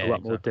 a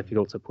lot more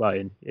difficult to play.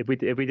 And if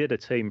we did a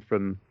team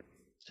from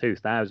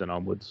 2000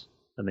 onwards,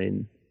 I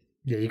mean...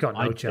 Yeah, you got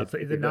no chance. The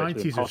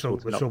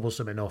 90s was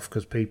troublesome enough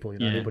because people,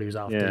 anybody who was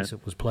half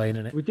decent was playing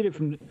in it. We did it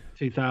from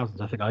 2000s.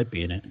 I think I'd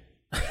be in it.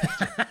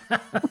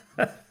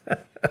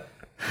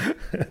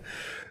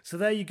 So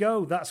there you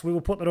go. We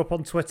will put that up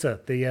on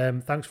Twitter.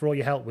 Thanks for all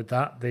your help with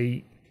that.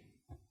 The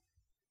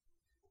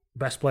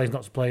best players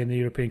not to play in the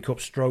European Cup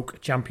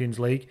 / Champions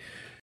League.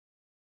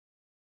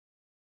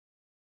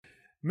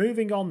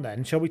 Moving on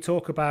then, shall we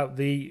talk about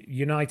the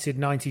United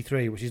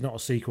 93, which is not a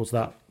sequel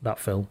to that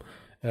film.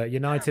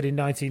 United in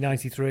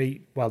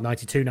 1993,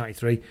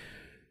 92-93.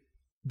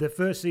 The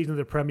first season of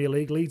the Premier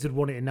League, Leeds had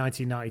won it in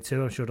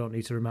 1992. I'm sure I don't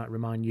need to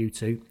remind you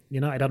two.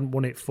 United hadn't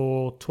won it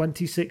for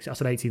 26. I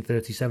said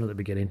 1837 at the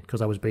beginning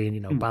because I was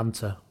being,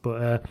 banter.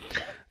 But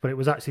it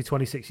was actually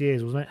 26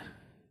 years, wasn't it?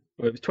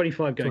 Well, it was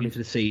 25 going into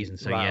the season,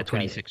 so right,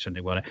 26 when they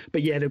won it.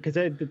 But yeah, because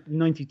the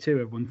 92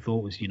 everyone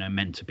thought was,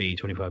 meant to be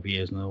 25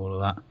 years and all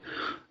of that.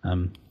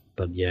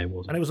 But yeah, it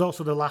wasn't. And it was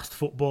also the last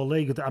football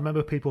league. I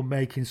remember people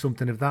making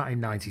something of that in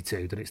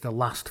 92, that it's the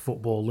last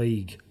football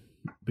league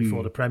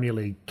before the Premier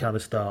League kind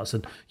of starts,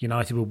 and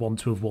United would want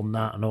to have won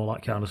that and all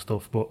that kind of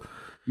stuff. But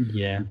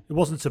yeah, it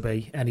wasn't to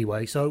be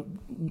anyway. So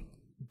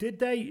did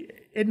they,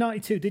 in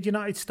 92, did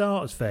United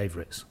start as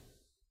favourites?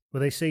 Were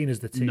they seen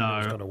as the team that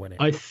was going to win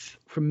it?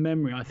 From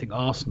memory, I think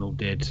Arsenal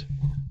did.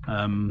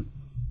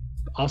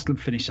 Arsenal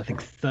finished, I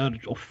think,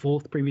 3rd or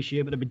 4th previous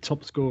year, but they've been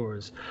top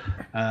scorers.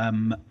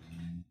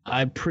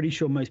 I'm pretty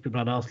sure most people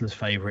had Arsenal as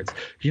favourites.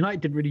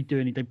 United didn't really do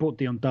any. They brought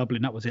Dion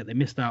Dublin, that was it. They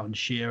missed out on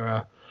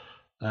Shearer.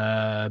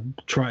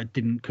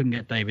 Couldn't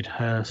get David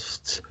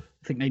Hirst.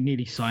 I think they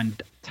nearly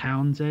signed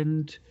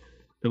Townsend.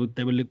 They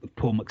were linked with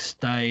Paul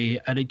McStay,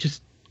 and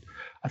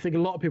I think a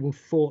lot of people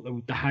thought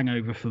that the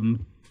hangover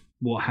from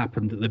what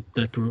happened,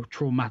 the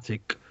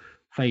traumatic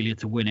failure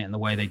to win it in the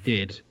way they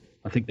did.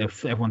 I think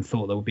everyone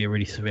thought there would be a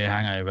really severe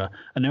hangover,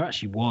 and there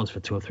actually was for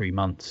 2 or 3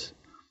 months.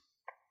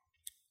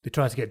 They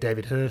tried to get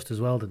David Hirst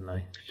as well, didn't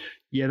they?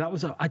 Yeah, that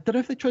was. I don't know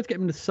if they tried to get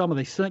him in the summer.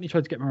 They certainly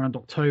tried to get him around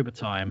October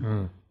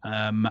time,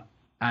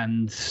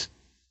 and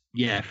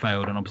yeah, it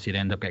failed. And obviously, they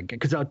ended up getting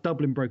because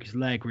Dublin broke his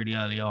leg really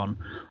early on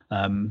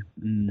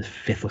in the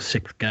 5th or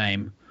 6th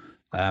game.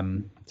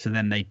 So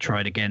then they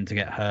tried again to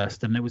get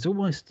Hirst, and there was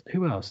almost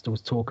who else? There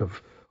was talk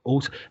of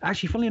also.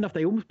 Actually, funnily enough,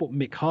 they almost bought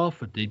Mick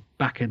Harford the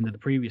back end of the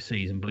previous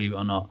season. Believe it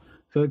or not.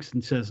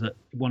 Ferguson says that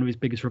one of his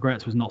biggest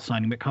regrets was not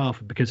signing Mick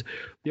Harford because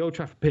the Old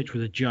Trafford pitch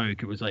was a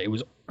joke. It was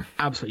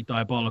absolutely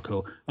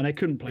diabolical, and they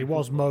couldn't play. It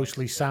was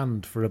mostly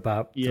sand for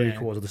about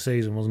 3/4 of the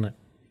season, wasn't it?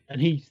 And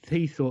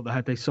he thought that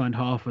had they signed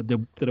Harford,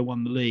 they'd have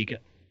won the league,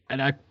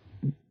 and I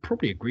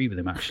probably agree with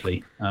him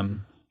actually.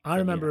 I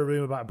remember a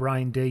rumour about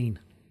Brian Deane.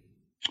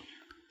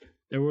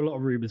 There were a lot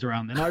of rumours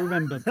around then. I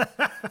remember.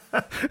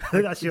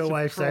 That's your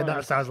way of saying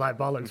that. Sounds like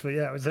bollocks, but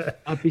yeah, was it?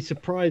 I'd be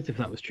surprised if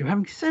that was true.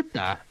 Having said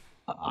that,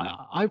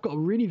 I've got a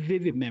really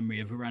vivid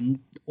memory of around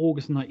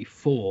August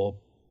 '94.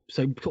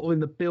 So sort of in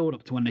the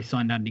build-up to when they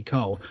signed Andy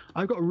Cole,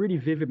 I've got a really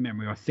vivid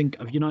memory, I think,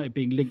 of United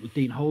being linked with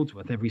Dean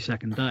Holdsworth every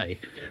second day.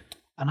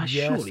 And I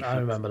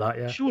remember that,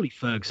 yeah. Surely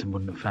Ferguson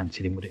wouldn't have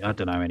fancied him, would he? I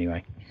don't know,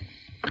 anyway.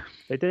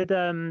 They did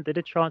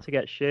try to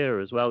get Shearer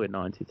as well in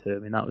 '92. I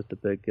mean, that was the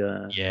big...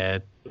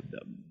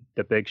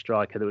 the big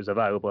striker that was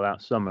available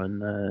that summer,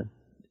 and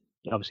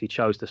obviously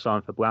chose to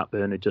sign for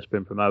Blackburn, who'd just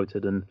been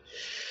promoted, and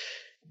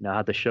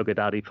had the sugar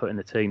daddy putting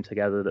the team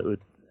together that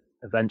would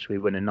eventually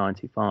win in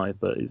 '95.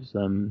 But it was,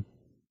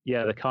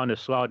 the kind of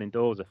sliding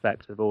doors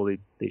effect of all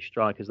these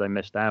strikers they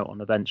missed out on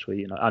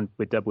eventually, and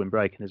with Dublin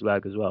breaking his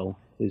leg as well,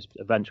 is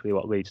eventually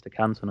what leads to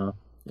Cantona.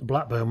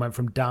 Blackburn went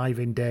from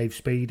diving Dave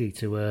Speedy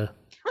to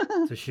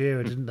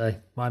Shearer, didn't they?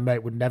 My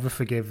mate would never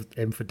forgive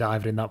him for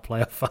diving in that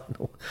playoff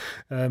final.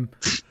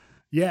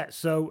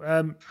 So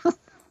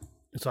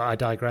I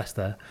digress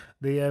there.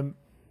 So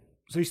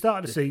he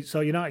started the season.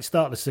 So United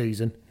started the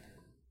season.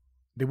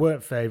 They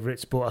weren't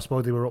favourites, but I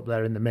suppose they were up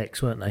there in the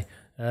mix, weren't they?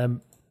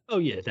 Oh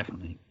yeah,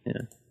 definitely.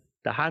 Yeah,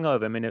 the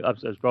hangover. I mean,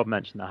 as Rob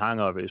mentioned, the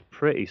hangover is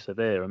pretty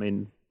severe. I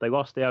mean, they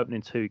lost the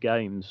opening 2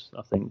 games,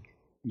 I think.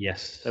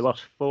 Yes. They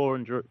lost 4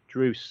 and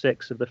drew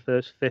 6 of the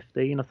first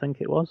 15, I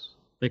think it was.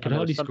 They could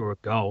hardly score a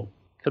goal.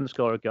 Couldn't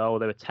score a goal.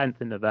 They were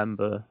 10th in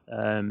November.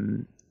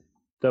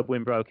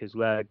 Dublin broke his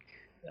leg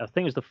I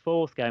think it was the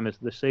fourth game of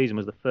the season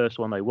was the first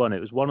one they won. It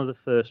was one of the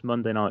first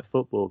Monday Night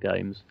Football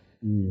games.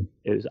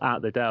 It was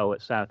at the Dell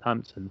at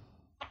Southampton,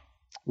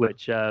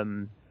 which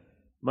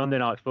Monday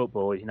Night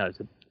Football, you know, it's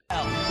a...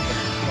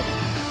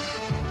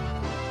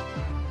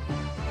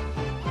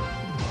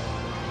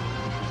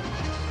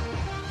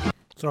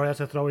 Sorry, I had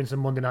to throw in some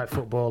Monday Night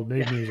Football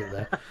mood music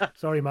there.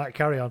 Sorry, Mike,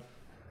 carry on.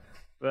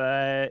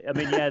 I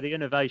mean, yeah, the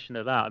innovation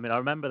of that. I mean, I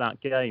remember that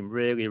game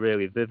really,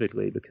 really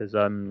vividly because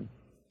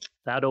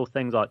they had all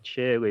things like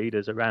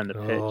cheerleaders around the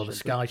pitch. Oh, the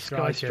Sky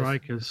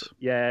Strikers.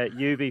 Yeah,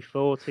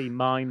 UB40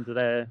 mimed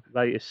their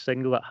latest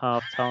single at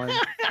half time.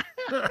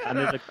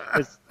 And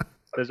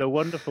there's a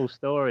wonderful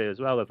story as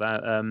well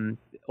about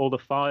all the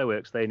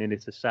fireworks they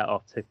needed to set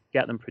off to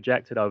get them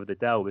projected over the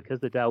Dell. Because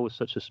the Dell was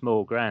such a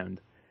small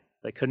ground,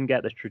 they couldn't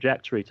get the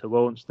trajectory to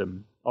launch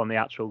them on the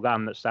actual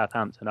land that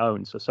Southampton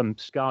owned. So some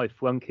Sky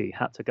flunky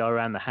had to go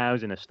around the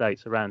housing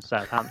estates around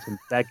Southampton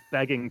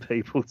begging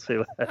people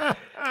to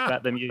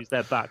let them use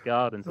their back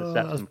garden to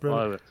set some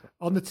fireworks.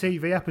 On the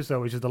TV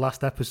episode, which is the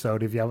last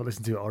episode, if you haven't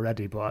listened to it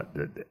already, but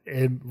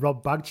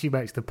Rob Bagchi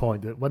makes the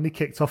point that when they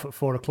kicked off at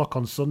 4:00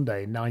 on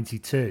Sunday in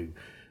 '92,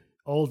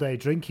 all day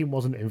drinking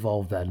wasn't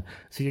involved then.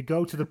 So you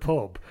go to the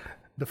pub,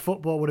 the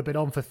football would have been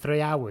on for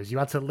 3 hours. You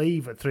had to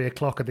leave at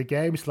 3:00 and the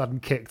game still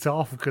hadn't kicked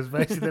off because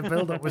basically the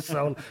build-up was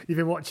so... You've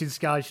been watching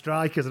Sky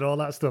Strikers and all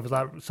that stuff. It's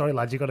like, sorry,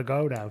 lads, you've got to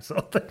go now. So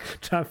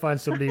try and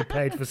find somebody who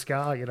paid for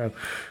Sky, you know.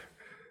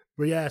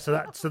 But yeah,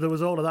 so there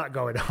was all of that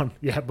going on.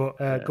 Yeah, but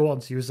go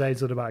on. So you were saying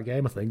something about a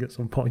game, I think, at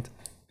some point.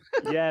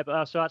 Yeah,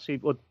 but so actually,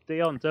 well,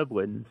 Dion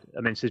Dublin,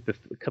 I mean, since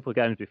a couple of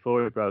games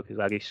before he broke his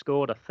leg, he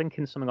scored, I think,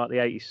 in something like the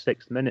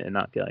 86th minute in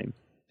that game.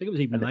 I think it was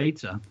even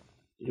later.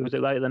 Was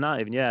it later than that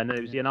even? Yeah, and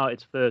it was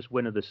United's first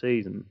win of the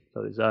season.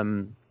 So it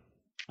was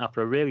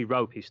after a really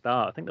ropey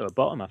start. I think they were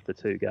bottom after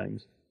 2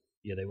 games.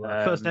 Yeah, they were.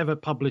 First ever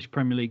published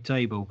Premier League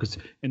table, because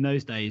in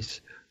those days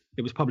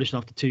it was published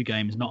after 2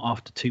 games, not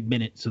after 2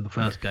 minutes of the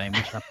first game.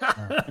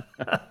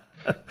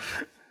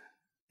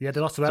 Yeah, they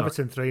lost to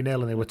Everton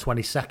 3-0 and they were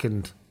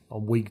 22nd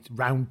on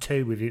round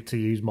 2, to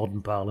use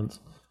modern parlance.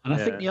 And I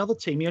think the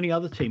only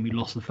other team who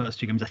lost the first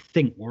 2 games, I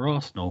think, were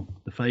Arsenal,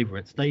 the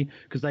favourites.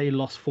 Because they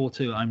lost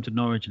 4-2 at home to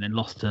Norwich and then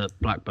lost to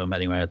Blackburn. But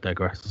anyway, I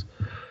digress.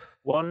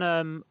 One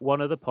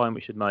other point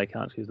we should make,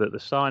 actually, is that the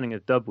signing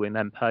of Dublin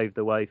then paved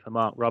the way for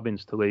Mark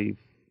Robins to leave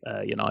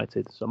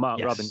United. So Mark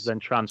Robins then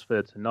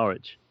transferred to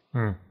Norwich,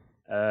 who'd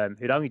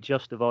only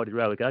just avoided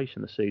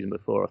relegation the season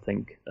before, I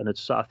think. And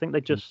I think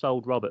they just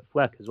sold Robert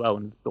Fleck as well,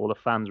 and all the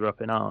fans were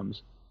up in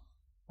arms.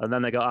 And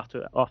then they got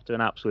off to an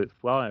absolute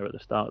flyer at the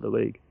start of the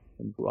league.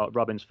 And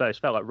Robins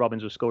felt like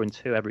Robins was scoring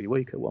 2 every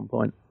week at one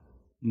point.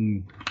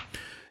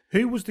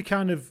 Who was the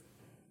kind of...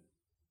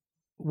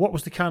 What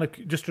was the kind of...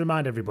 Just to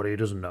remind everybody who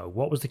doesn't know,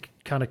 what was the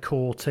kind of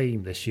core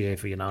team this year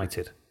for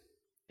United?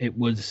 It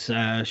was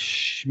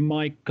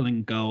Schmeichel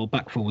in goal.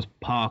 Back four was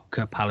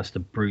Parker,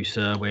 Pallister, Bruce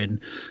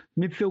Irwin.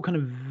 Midfield kind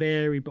of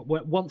varied, but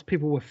once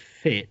people were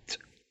fit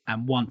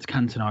and once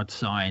Cantona had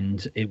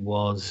signed, it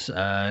was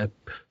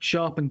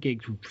Sharp and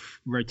Giggs would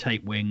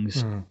rotate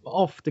wings.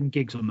 Often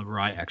Giggs on the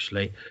right,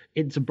 actually.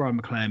 Into Brian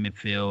McClair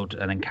midfield,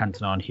 and then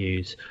Cantona and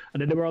Hughes.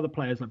 And then there were other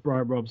players like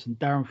Brian Robson,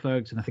 Darren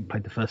Ferguson, I think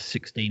played the first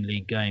 16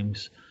 league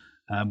games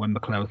when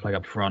McClair was playing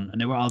up front.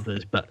 And there were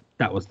others, but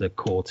that was the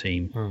core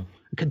team.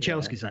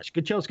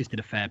 Kanchelskis did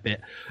a fair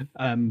bit,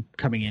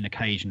 coming in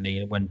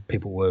occasionally when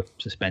people were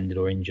suspended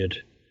or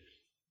injured.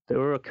 There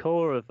were a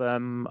core of,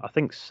 I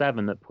think,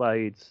 7 that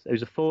played. It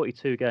was a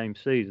 42-game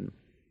season,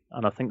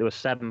 and I think there were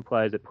 7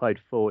 players that played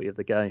 40 of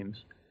the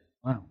games.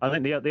 Wow. I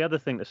think the other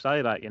thing to say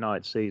about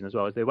United's season as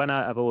well is they went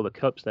out of all the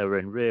cups they were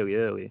in really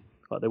early.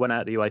 Like they went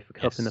out of the UEFA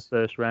Cup in the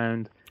first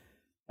round.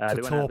 To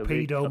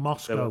torpedo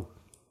Moscow.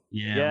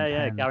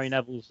 Gary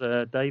Neville's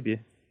debut.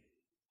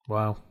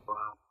 Wow.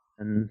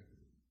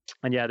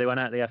 And yeah, they went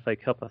out of the FA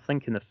Cup, I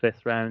think, in the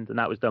 5th round, and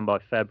that was done by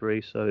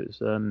February. So it's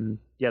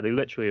they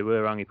literally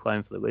were only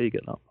playing for the league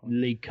at that point.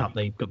 League Cup,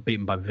 they got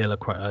beaten by Villa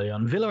quite early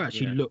on. Villa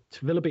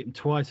Villa beat them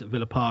twice at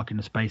Villa Park in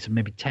the space of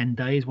maybe 10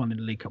 days, one in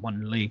the League Cup, one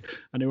in the league,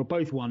 and they were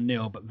both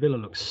 1-0. But Villa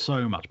looked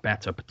so much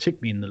better,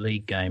 particularly in the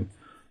league game.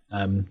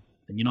 And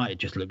United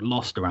just looked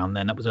lost around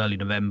then. That was early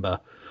November.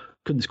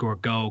 Couldn't score a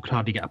goal, could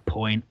hardly get a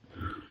point.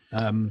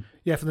 From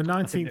the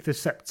 19th of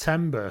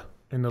September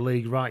in the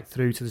league right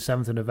through to the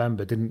 7th of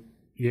November,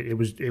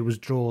 it was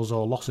draws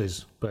or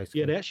losses,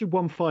 basically. Yeah, they actually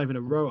won 5 in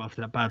a row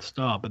after that bad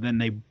start, but then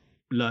they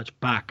lurched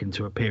back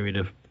into a period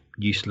of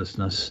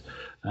uselessness.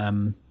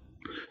 And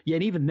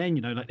even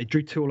then, they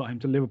drew 2-0 at home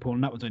to Liverpool,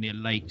 and that was only a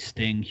late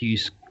sting.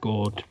 Hughes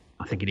scored,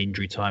 I think, an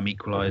injury time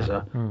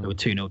equaliser. They were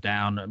 2-0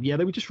 down.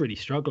 They were just really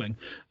struggling.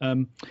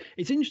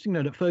 It's interesting,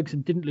 though, that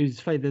Ferguson didn't lose his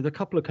faith. There's a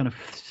couple of kind of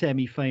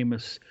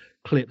semi-famous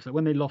clips. Like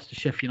when they lost to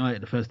Sheffield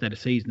United the first day of the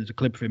season, there's a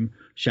clip of him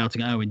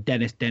shouting, "Owen,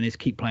 Dennis,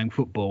 keep playing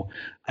football."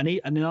 And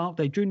then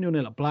after they drew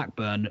 0-0 at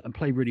Blackburn and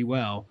played really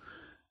well.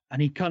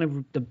 And he kind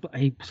of,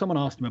 someone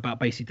asked him about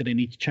basically did they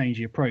need to change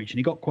the approach, and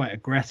he got quite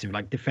aggressive,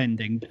 like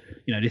defending,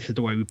 this is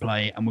the way we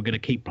play, and we're going to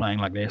keep playing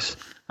like this,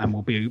 and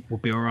we'll be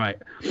all right.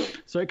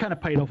 So it kind of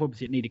paid off.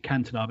 Obviously, it needed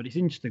Cantona, but it's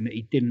interesting that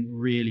he didn't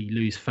really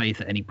lose faith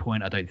at any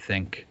point, I don't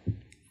think.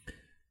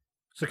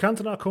 So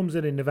Cantona comes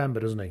in November,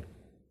 doesn't he?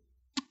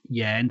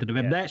 Yeah, end of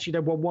November. Yeah. They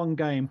won one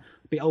game,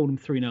 beat Oldham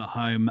 3-0 at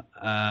home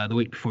the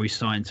week before he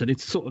signed, so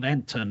it's sort of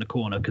then turned the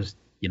corner because,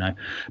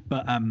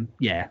 but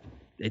yeah.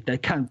 They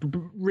can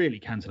really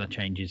Cantona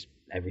changes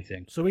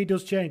everything. So he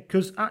does change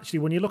because actually,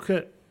 when you look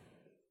at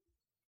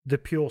the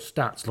pure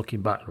stats,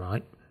 looking back,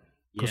 right?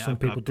 Because some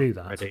people do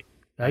that. Ready.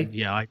 Eh?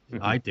 Yeah,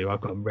 I do. I've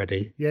got them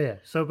ready. Yeah.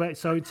 So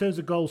in terms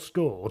of goals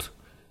scored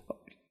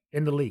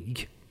in the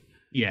league,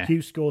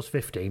 Hughes scores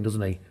 15,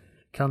 doesn't he?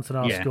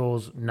 Cantona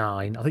scores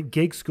 9. I think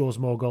Giggs scores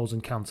more goals than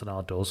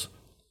Cantona does.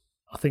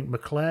 I think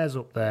McClare's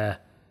up there,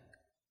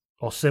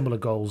 or similar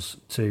goals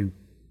to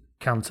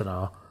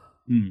Cantona.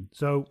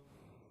 So.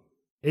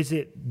 Is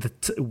it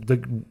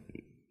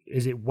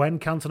is it when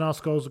Cantona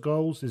scores the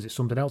goals? Is it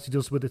something else he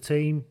does with the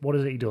team? What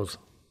is it he does?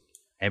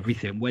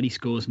 Everything. When he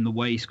scores and the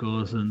way he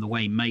scores and the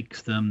way he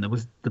makes them. There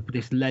was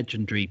this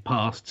legendary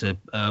pass to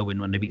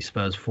Irwin when they beat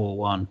Spurs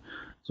 4-1.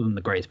 It's one of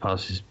the greatest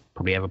passes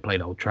probably ever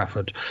played at Old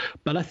Trafford.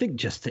 But I think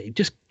it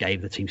just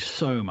gave the team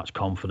so much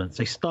confidence.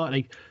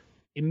 They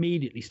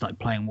immediately started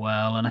playing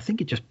well, and I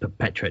think it just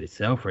perpetuated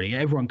itself, really.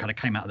 Everyone kind of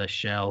came out of their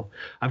shell.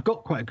 I've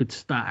got quite a good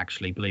stat,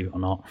 actually, believe it or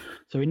not.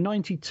 So in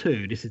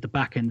 92, this is the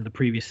back end of the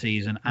previous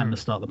season and the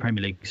start of the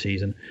Premier League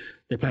season,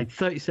 they played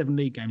 37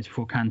 league games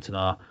before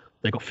Cantona.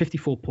 They got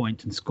 54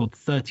 points and scored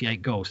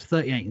 38 goals,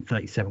 38 in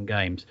 37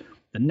 games.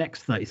 The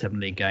next 37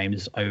 league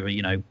games over,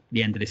 the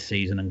end of this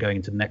season and going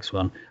into the next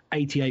one,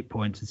 88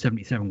 points and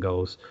 77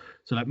 goals.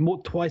 So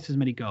twice as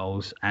many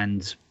goals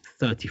and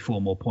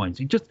 34 more points.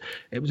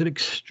 It was an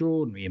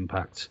extraordinary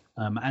impact.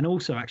 And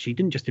also, actually, he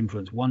didn't just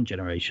influence one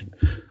generation.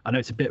 I know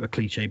it's a bit of a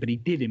cliche, but he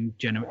did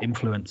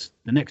influence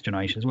the next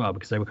generation as well,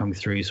 because they were coming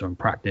through in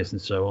practice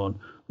and so on,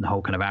 and the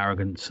whole kind of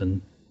arrogance,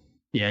 and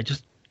it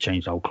just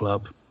changed the whole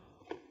club.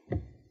 Do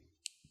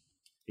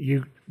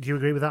you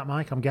agree with that,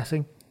 Mike? I'm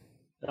guessing.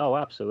 Oh,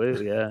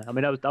 absolutely, yeah. I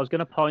mean, I was going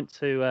to point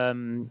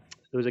to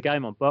there was a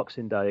game on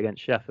Boxing Day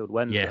against Sheffield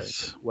Wednesday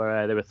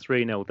where they were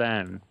 3-0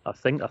 down. I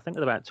think with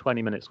about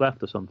 20 minutes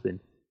left or something.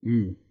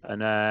 And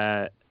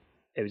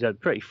it was a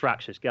pretty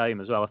fractious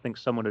game as well. I think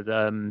someone had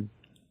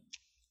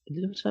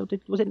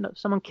was it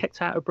someone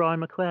kicked out of Brian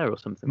McClare or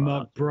something?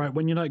 Mark Bright,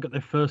 when United got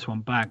their first one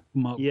back,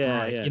 Bright,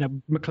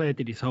 McClare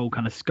did his whole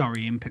kind of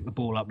scurry in, pick the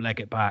ball up, leg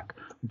it back.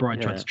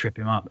 Bright tried to trip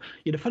him up.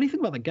 The funny thing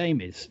about the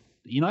game is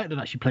United had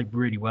actually played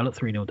really well at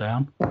 3-0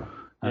 down.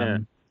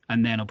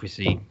 And then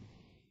obviously,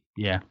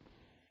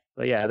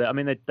 But I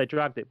mean, they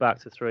dragged it back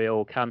to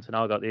 3-3.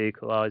 Cantona got the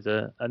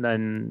equaliser, and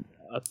then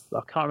I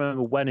can't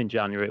remember when in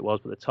January it was,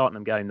 but the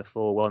Tottenham game, the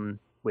 4-1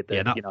 with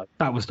the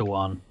that was the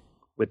one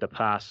with the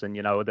pass, and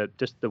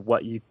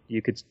what you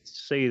could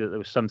see that there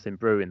was something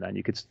brewing. Then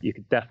you could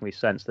definitely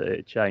sense that it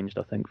had changed.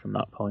 I think from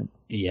that point.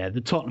 Yeah,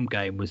 the Tottenham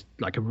game was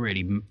like a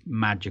really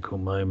magical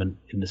moment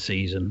in the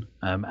season,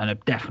 and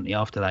definitely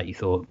after that you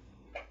thought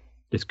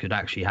this could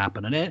actually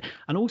happen.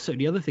 And also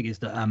the other thing is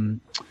that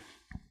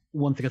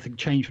one thing I think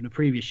changed from the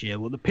previous year.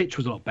 Well, the pitch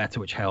was a lot better,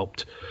 which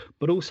helped,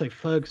 but also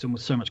Ferguson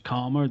was so much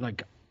calmer.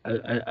 Like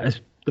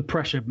as the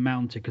pressure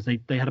mounted, because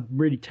they had a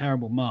really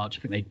terrible March.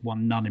 I think they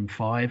won none in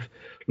 5,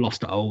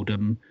 lost at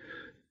Oldham,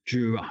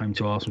 drew at home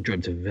to Arsenal, drew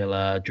home to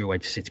Villa, drew away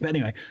to City. But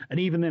anyway, and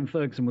even then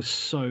Ferguson was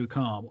so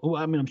calm.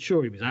 Well, I mean, I'm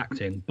sure he was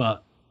acting,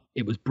 but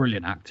it was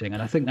brilliant acting,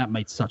 and I think that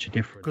made such a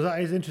difference. Because that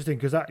is interesting,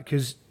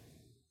 because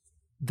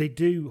they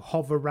do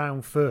hover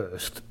around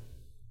first.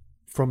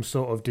 From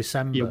sort of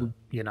December,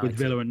 with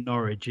Villa and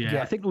Norwich,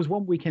 I think there was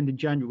one weekend in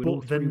January.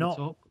 But they're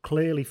not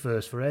clearly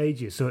first for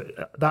ages. So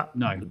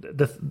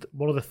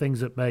one of the things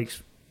that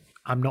makes,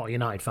 I'm not a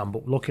United fan,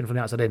 but looking from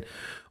the outside in,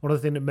 one of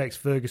the things that makes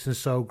Ferguson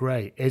so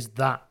great is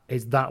that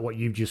what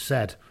you just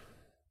said.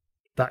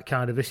 That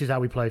kind of, this is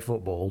how we play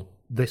football.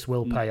 This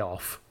will pay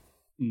off.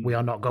 We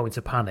are not going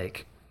to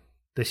panic.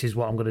 This is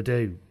what I'm going to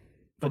do.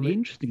 But the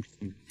interesting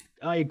thing,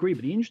 I agree.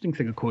 But the interesting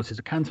thing, of course, is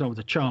that Cantona was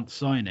a chance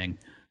signing.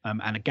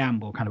 And a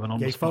gamble, kind of an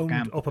on-the-spot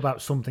gamble. He phoned up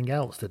about something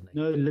else, didn't he?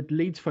 No,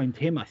 Leeds phoned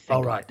him, I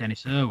think, like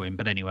Dennis Irwin.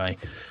 But anyway,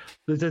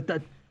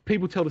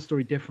 people tell the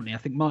story differently. I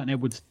think Martin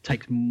Edwards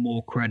takes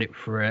more credit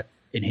for it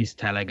in his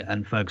telling,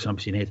 and Ferguson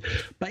obviously in his.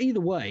 But either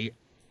way,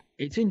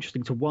 it's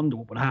interesting to wonder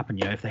what would happen,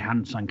 if they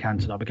hadn't signed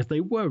Cantona, because they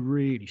were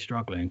really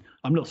struggling.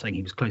 I'm not saying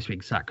he was close to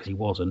being sacked, because he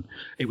wasn't.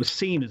 It was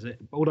seen as it,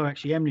 although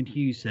actually Emlyn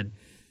Hughes said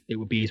it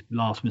would be his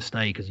last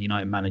mistake as a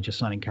United manager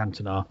signing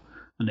Cantona,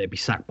 and it'd be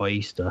sacked by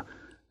Easter.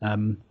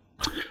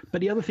 But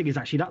the other thing is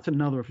actually that's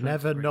another offense.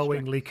 Never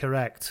knowingly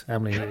correct,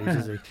 Emily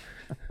Hughes, is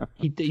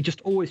he? He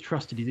just always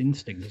trusted his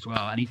instincts as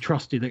well, and he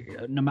trusted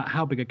that no matter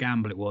how big a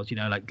gamble it was,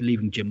 like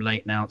leaving Jim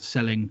Leighton out,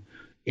 selling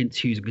Ince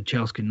Hughes and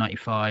Kuchelski in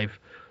 '95,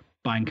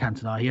 buying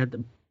Cantona. He had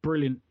the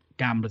brilliant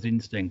gambler's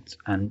instinct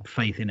and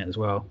faith in it as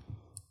well.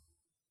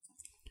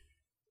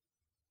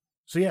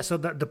 So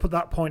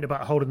that point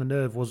about holding the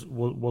nerve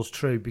was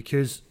true,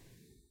 because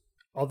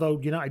although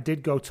United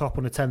did go top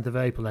on the 10th of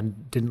April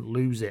and didn't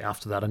lose it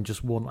after that and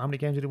just won. How many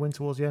games did they win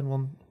towards the end?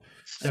 Won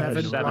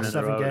seven. The last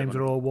 7 games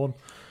are all won.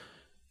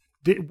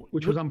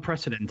 Which was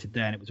unprecedented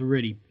then. It was a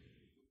really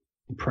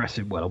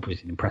impressive, well,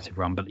 obviously an impressive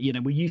run, but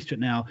we're used to it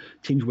now.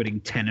 Teams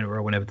winning 10 in a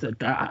row, whenever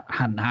that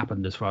hadn't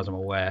happened, as far as I'm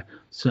aware.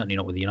 Certainly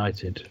not with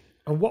United.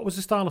 And what was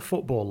the style of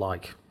football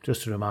like?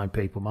 Just to remind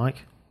people,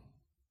 Mike.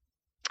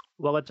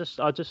 Well, I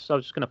was just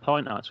going to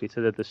point actually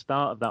to the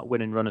start of that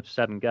winning run of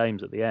 7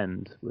 games at the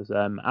end was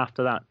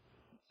after that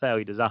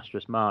fairly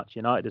disastrous March,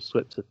 United had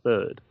slipped to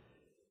third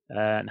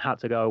and had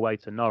to go away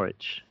to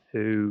Norwich,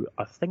 who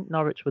I think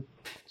Norwich were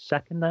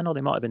second then, or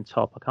they might have been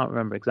top. I can't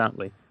remember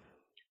exactly.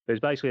 But it was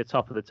basically a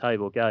top of the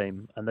table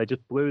game, and they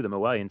just blew them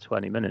away in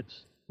 20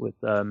 minutes with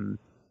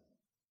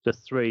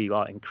just 3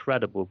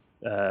 incredible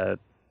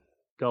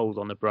goals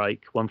on the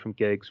break. One from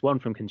Giggs, one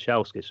from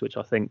Kanchelskis, which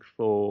I think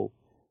for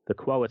the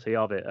quality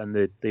of it and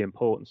the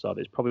importance of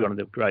it is probably one of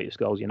the greatest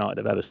goals United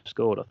have ever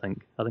scored. I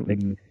think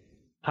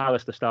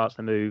Pallister starts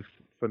to move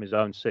from his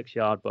own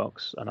 6-yard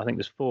box, and I think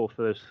there's 4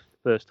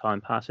 first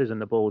time passes,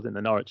 and the ball's in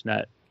the Norwich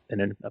net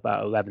in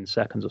about 11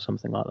 seconds or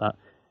something like that.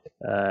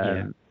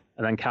 And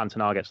then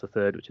Cantona gets the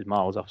third, which is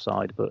miles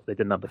offside, but they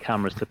didn't have the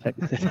cameras to pick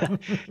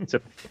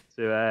to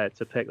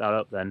pick that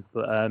up then.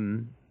 But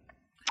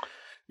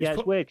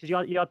it's weird because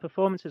you had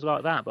performances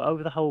like that, but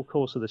over the whole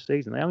course of the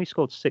season, they only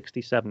scored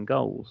 67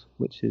 goals,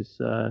 which is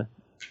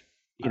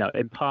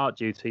in part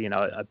due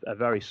to a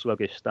very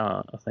sluggish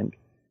start, I think.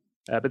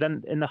 But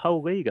then in the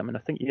whole league, I mean, I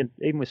think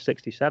even with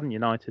 67,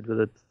 United were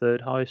the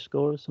 3rd highest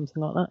scorer, or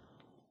something like that.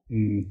 I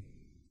think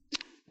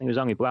it was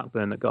only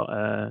Blackburn that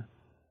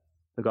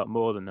got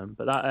more than them.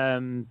 But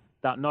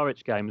that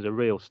Norwich game was a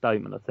real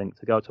statement, I think,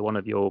 to go to one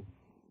of your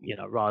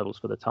rivals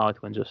for the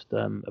title and just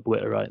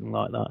obliterate them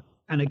like that.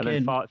 And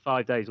again, then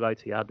 5 days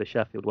later, you had the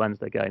Sheffield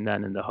Wednesday game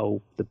then, and the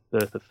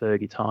birth of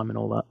Fergie time and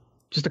all that.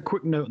 Just a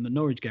quick note on the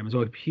Norwich game as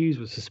well. Hughes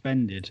was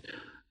suspended,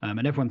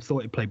 and everyone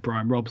thought he'd play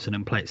Brian Robson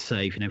and play it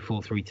safe,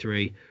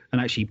 4-3-3,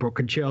 and actually brought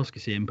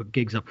Kanchelskis in, put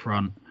Giggs up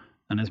front,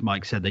 and as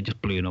Mike said, they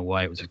just blew it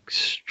away. It was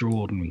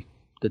extraordinary.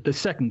 The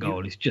second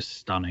goal is just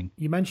stunning.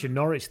 You mentioned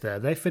Norwich there.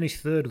 They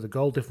finished 3rd with a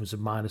goal difference of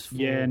 -4.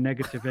 Yeah,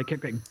 negative. They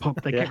kept getting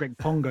kept getting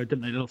Pongo,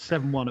 didn't they? They lost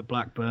 7-1 at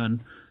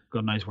Blackburn.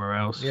 God knows where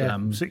else. Yeah,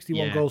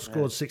 61 goals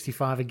scored,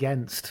 65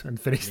 against, and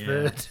finished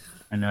 3rd.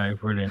 I know,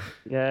 brilliant.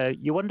 Yeah,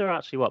 you wonder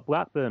actually what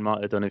Blackburn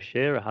might have done if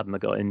Shearer hadn't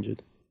got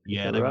injured.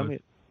 Yeah, they were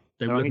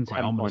only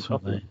quite ominous,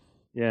 weren't they?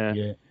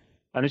 Yeah.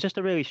 And it's just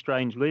a really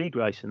strange league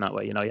race in that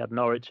way. You had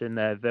Norwich in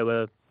there,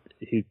 Villa,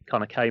 who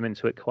kind of came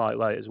into it quite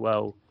late as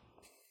well.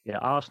 Yeah,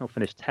 Arsenal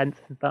finished 10th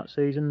that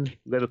season.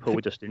 Liverpool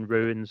were just in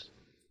ruins.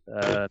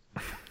 And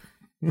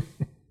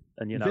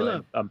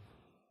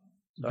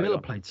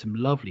Villa played some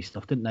lovely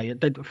stuff, didn't they?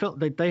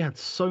 They had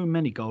so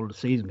many goal of the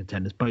season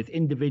contenders, both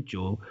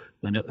individual,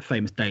 the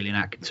famous Dalian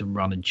Atkinson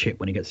run and chip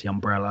when he gets the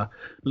umbrella.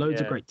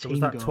 Loads of great team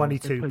goals. It was that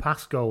 22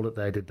 pass goal that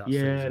they did that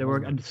season.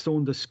 Yeah, and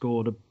Saunders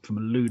scored from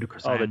a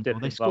ludicrous angle.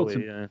 They scored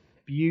some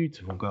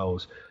beautiful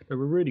goals. They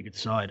were a really good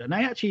side, and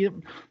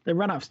they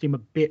ran out of steam a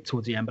bit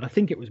towards the end, but I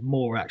think it was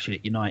more actually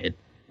that United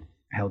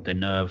held their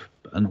nerve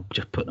and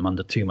just put them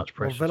under too much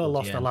pressure. Well, Villa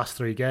lost the last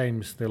 3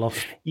 games. They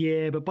lost.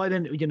 Yeah, but by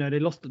then, they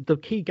lost. The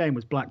key game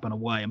was Blackburn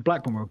away, and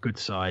Blackburn were a good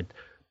side.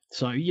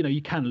 So,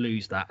 you can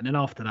lose that. And then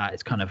after that,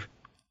 it's kind of,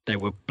 they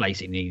were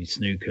basically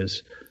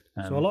snookers.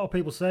 So a lot of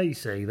people say, you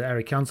see, that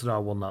Eric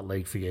Cantona won that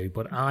league for you,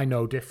 but I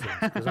know different,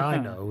 because I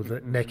know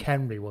that Nick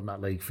Henry won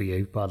that league for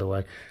you, by the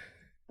way.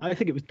 I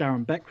think it was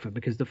Darren Beckford,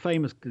 because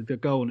the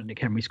goal that Nick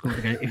Henry scored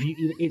again,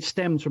 it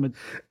stems from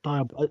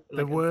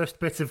the worst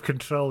bit of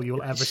control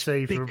you'll ever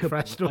see from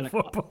professional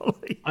football.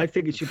 I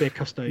think it should be a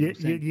custodian.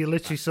 You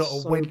literally sort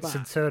of wince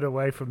and turn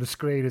away from the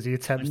screen as he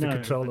attempts to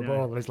control the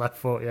ball on his left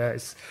foot. Yeah,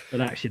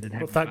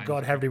 but thank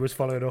God Henry was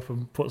following up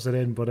and puts it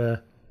in.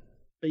 But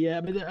yeah,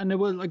 and there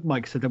were, like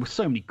Mike said, there were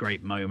so many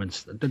great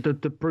moments.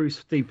 The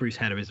Steve Bruce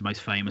header is the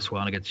most famous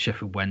one against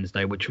Sheffield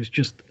Wednesday, which was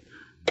just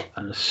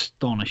an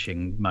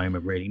astonishing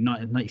moment, really.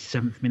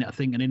 97th minute, I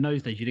think, and in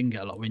those days you didn't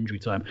get a lot of injury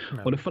time.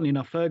 No. Well, funnily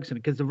enough, Ferguson,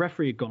 because the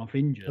referee had gone off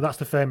injured. But that's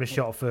the famous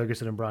shot of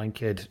Ferguson and Brian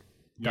Kidd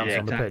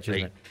dancing on the pitch,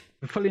 isn't it?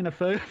 But funnily enough,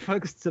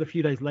 Ferguson said a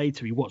few days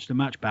later he watched the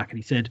match back and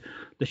he said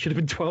there should have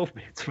been 12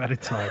 minutes of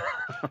added time.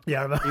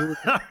 Yeah,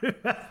 I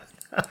remember.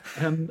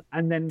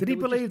 And then did he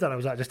believe that, or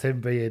was that just him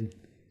being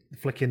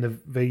flicking the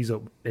V's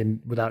up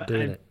without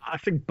doing it? I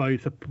think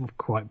both are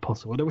quite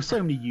possible. There were so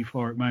many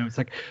euphoric moments.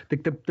 Like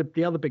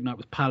the other big night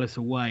was Palace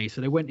away, so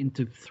they went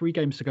into 3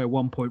 games to go,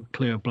 1 point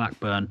clear of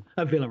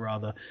Villa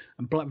rather,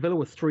 and Villa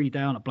were 3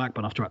 down at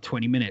Blackburn after about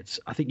 20 minutes.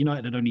 I think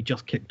United had only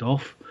just kicked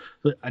off,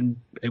 and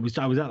I was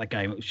at the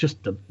game. It was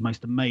just the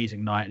most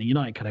amazing night, and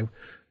United kind of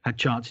had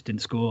chances,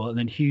 didn't score, and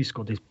then Hughes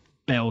scored this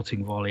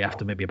belting volley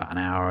after maybe about an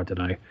hour, I don't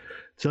know.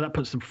 So that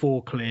puts them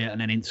 4 clear,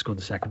 and then Ince scored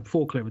the second.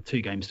 4 clear with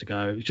 2 games to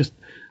go. It was just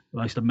the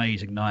most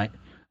amazing night.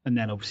 And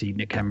then obviously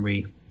Nick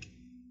Henry.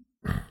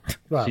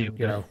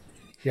 Well,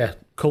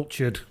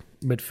 cultured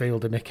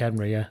midfielder Nick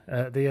Henry. Yeah.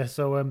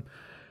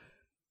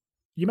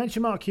 You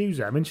mentioned Mark Hughes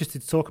there. I'm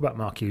interested to talk about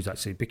Mark Hughes,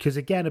 actually, because,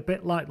 again, a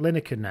bit like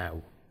Lineker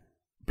now,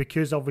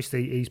 because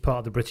obviously he's part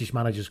of the British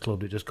Managers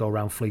Club that just go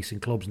around fleecing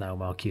clubs now,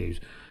 Mark Hughes.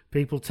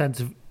 People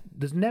don't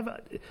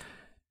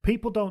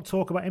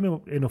talk about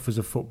him enough as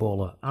a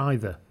footballer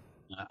either.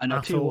 And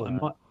I tell you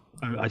what,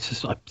 I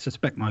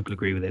suspect Michael will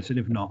agree with this, and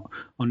if not,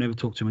 I'll never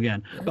talk to him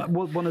again. But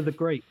one of the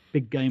great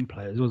big game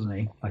players, wasn't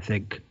he? I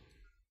think.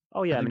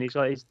 Oh yeah,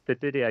 he's the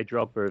Didier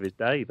Drogba of his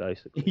day,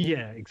 basically.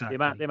 Yeah, exactly.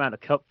 The amount of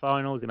cup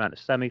finals, the amount of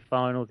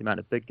semi-finals, the amount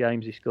of big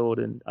games he scored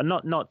in, and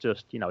not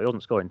just he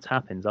wasn't scoring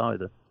tap-ins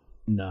either.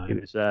 No, he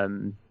was. I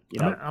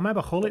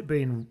remember Hullet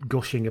being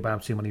gushing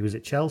about him when he was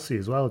at Chelsea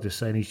as well, just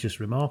saying he's just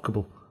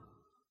remarkable.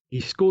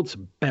 He scored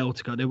some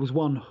belter. There was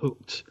one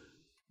hooked,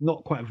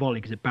 not quite a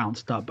volley because it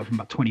bounced up, but from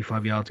about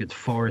 25 yards against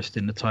Forest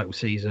in the title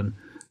season.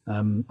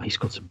 He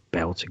scored some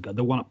belter.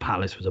 The one at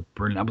Palace was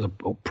that was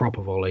a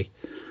proper volley.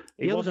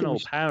 He wasn't all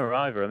power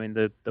either. I mean,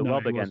 the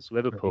lob against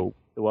Liverpool,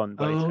 the one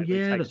where he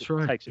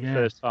takes it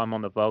first time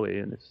on the volley,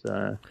 and it's.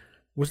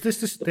 Was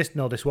this?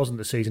 No, this wasn't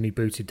the season he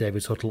booted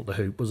David Huttle at the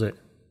hoop, was it?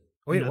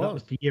 Oh, that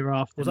was the year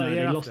after. Was that the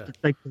year after?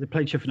 They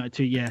played Sheffield United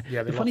 2.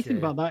 Yeah. The funny thing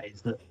about that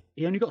is that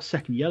he only got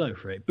second yellow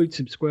for it. Boots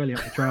him squarely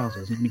up the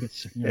trousers, and he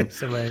gets second yellow.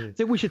 It's amazing.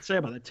 So we should say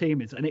about the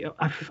team is, and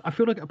I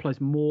feel like it applies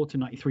more to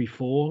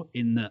 93-4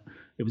 in that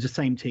it was the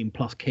same team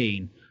plus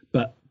Keane,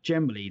 but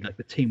generally, like,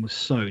 the team was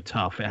so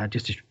tough. It had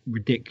just this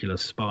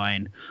ridiculous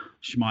spine.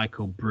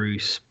 Schmeichel,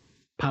 Bruce,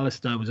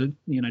 Pallister was a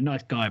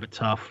nice guy but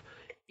tough.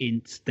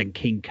 Ince, then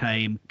King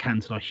came,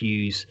 Cantona,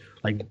 Hughes.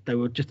 Like, they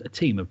were just a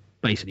team of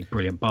basically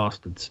brilliant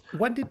bastards.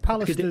 When did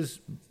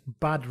Pallister's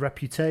bad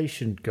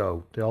reputation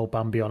go? The old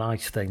Bambi on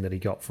ice thing that he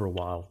got for a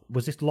while.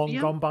 Was this long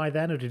gone by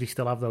then, or did he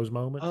still have those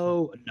moments?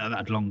 Oh no, that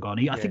had long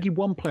gone. I think he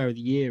won Player of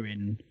the Year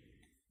in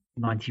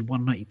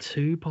 91,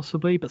 92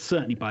 possibly, but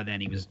certainly by then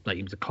he was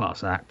a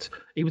class act.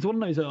 He was one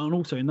of those, and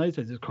also in those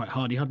days it was quite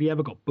hard. He hardly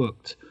ever got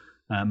booked,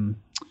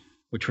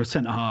 which for a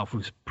centre half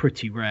was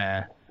pretty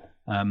rare.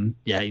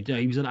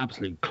 He was an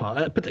absolute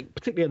class,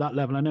 particularly at that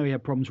level. I know he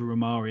had problems with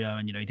Romario,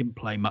 and he didn't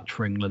play much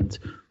for England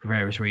for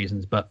various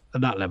reasons, but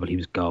at that level he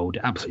was gold.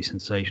 Absolutely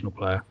sensational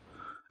player.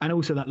 And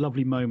also that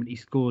lovely moment he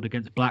scored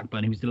against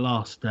Blackburn. He was the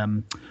last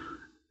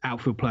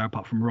outfield player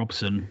apart from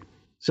Robson.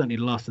 Certainly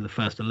the last of the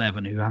first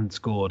 11 who hadn't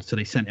scored, so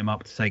they sent him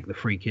up to take the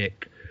free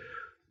kick,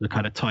 the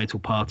kind of title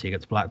party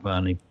against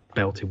Blackburn. He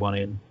belted one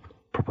in,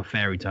 proper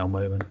fairy tale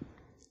moment.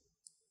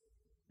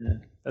 Yeah,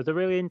 there's a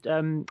really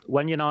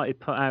when United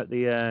put out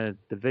the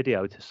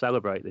video to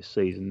celebrate this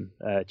season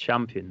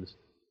champions.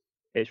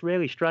 It's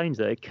really strange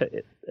that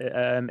it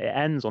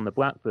ends on the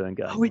Blackburn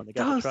game. Oh, it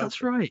does. That's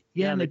right.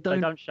 Yeah, and they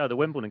don't show the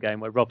Wimbledon game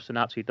where Robson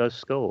actually does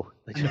score.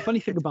 And the funny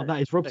thing about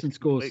that is Robson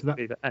scores.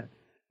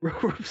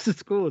 Robson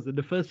scores, and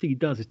the first thing he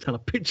does is tell a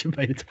picture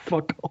mate to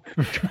fuck off.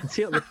 You can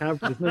see it on the camera.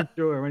 There's no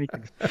joy or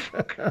anything.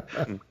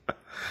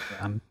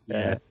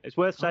 It's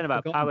worth saying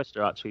about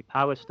Pallister, actually.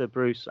 Pallister,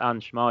 Bruce,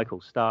 and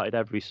Schmeichel started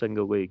every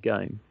single league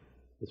game.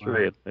 It's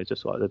really, it's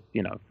just like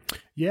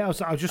Yeah, I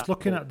was just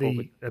looking at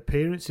the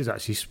appearances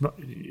actually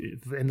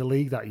in the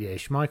league that year.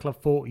 Schmeichel had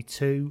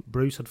 42,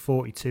 Bruce had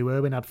 42,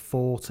 Irwin had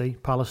 40,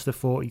 Pallister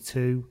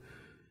 42.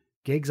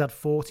 Giggs had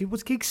 40.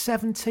 Was Giggs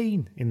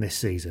 17 in this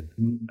season?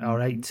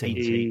 Or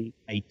 18?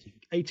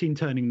 18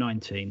 turning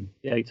 19.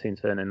 Yeah, 18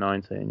 turning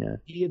 19,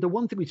 yeah. The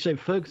one thing we'd say,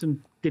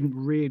 Ferguson didn't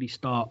really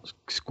start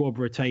squad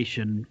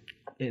rotation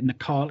in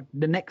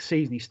the next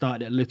season. He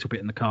started it a little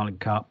bit in the Carling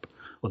Cup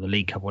or the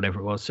League Cup, whatever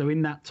it was. So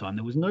in that time,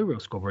 there was no real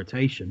squad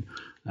rotation.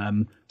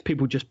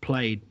 People just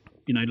played,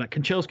 like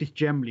Kanchelskis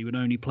generally would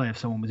only play if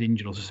someone was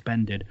injured or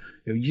suspended.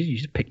 You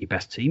just pick your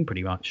best team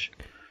pretty much.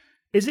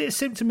 Is it a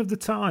symptom of the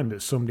time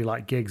that somebody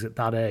like Giggs at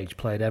that age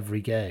played every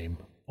game?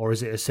 Or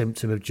is it a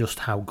symptom of just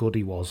how good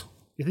he was?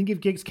 You think if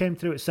Giggs came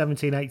through at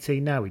 17,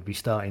 18 now, he'd be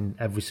starting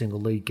every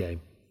single league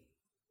game?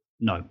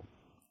 No.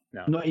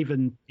 Not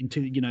even if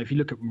you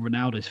look at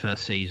Ronaldo's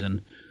first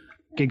season,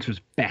 Giggs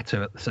was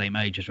better at the same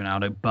age as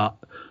Ronaldo, but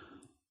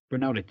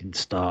Ronaldo didn't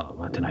start,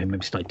 I don't know,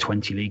 maybe started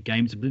 20 league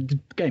games. The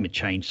game had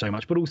changed so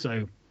much, but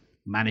also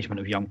management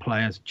of young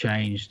players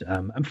changed,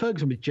 and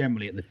Ferguson was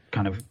generally at the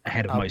kind of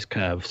ahead of most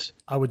curves.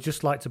 I would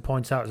just like to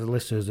point out to the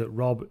listeners that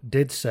Rob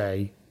did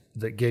say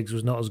that Giggs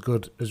was not as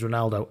good as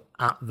Ronaldo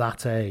at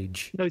that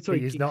age. No, sorry,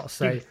 he's not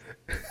saying.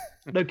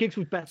 No, Giggs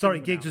was better. Sorry,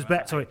 Giggs was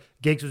better. Sorry,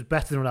 Giggs was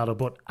better than Ronaldo,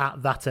 but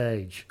at that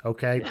age.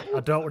 Okay, I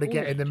don't want to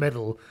get in the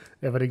middle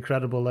of an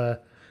incredible.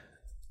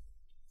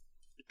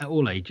 At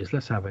all ages,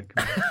 let's have it.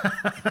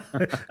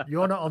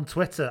 You're not on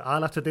Twitter.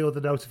 I'll have to deal with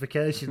the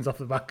notifications off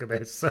the back of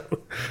this. So,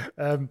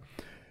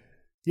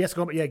 yes,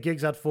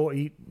 Giggs had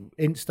 40.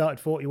 Ince started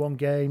 41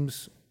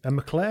 games, and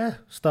McClare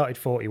started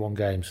 41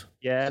 games.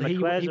 Yeah, so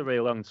McClare's a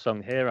real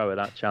unsung hero of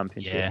that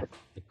championship. Yeah,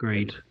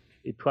 agreed.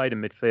 He played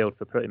in midfield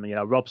for pretty much.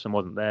 Robson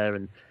wasn't there,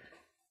 and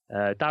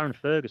Darren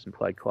Ferguson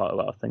played quite a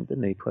lot, I think,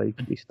 didn't he?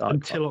 He started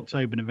until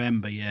October,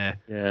 November. Yeah.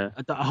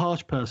 A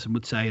harsh person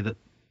would say that.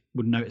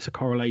 Would notice a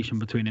correlation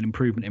between an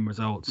improvement in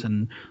results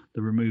and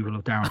the removal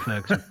of Darren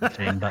Ferguson from the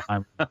team.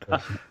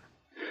 But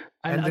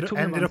And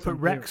ended up at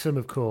Wrexham,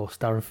 of course,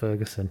 Darren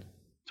Ferguson.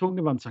 Talking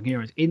about unsung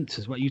heroes, Ince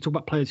as well. You talk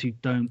about players who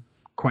don't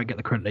quite get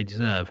the credit they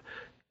deserve.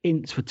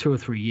 Ince for 2 or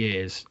 3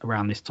 years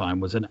around this time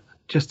was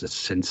just a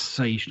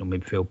sensational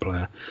midfield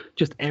player.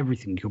 Just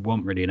everything you could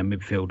want really in a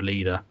midfield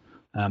leader.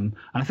 And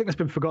I think that's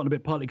been forgotten a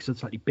bit, partly because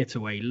it's slightly bitter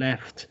where he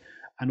left,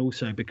 and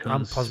also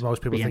because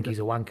most people think he's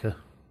a wanker.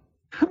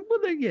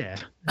 Well, yeah,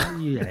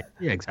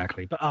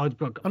 exactly. But I'm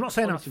not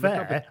saying that's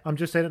fair. I'm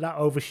just saying that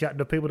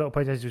overshadowed. People don't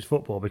pay attention to his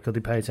football because they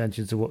pay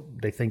attention to what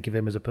they think of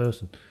him as a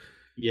person.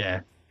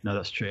 Yeah, no,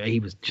 that's true. He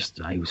was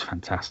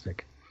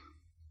fantastic.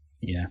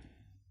 Yeah.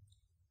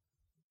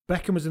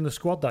 Beckham was in the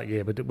squad that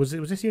year, but was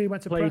this year he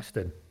went to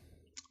Preston?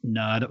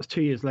 No, that was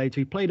 2 years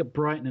later. He played at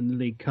Brighton in the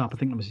League Cup. I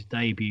think that was his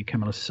debut.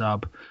 Came on a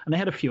sub, and they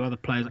had a few other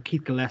players. Like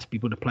Keith Gillespie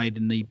would have played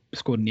in the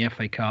squad in the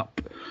FA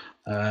Cup.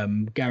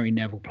 Gary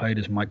Neville played,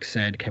 as Mike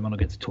said, came on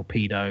against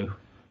Torpedo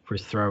for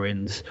his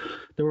throw-ins.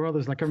 There were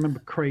others, like I remember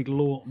Craig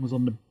Lawton was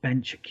on the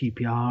bench at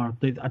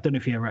QPR. I don't know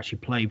if he ever actually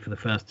played for the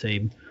first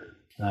team.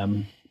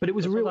 But it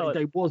was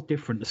it was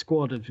different. The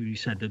squad, as you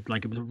said, it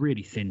was a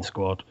really thin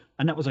squad,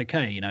 and that was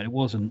okay. It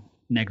wasn't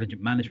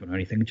negligent management or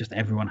anything. Just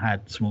everyone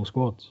had small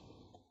squads.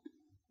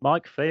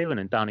 Mike Phelan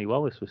and Danny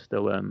Wallace were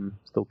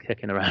still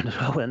kicking around as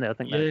well, weren't they? I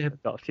think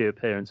they've got a few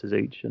appearances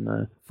each.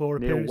 And 4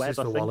 appearances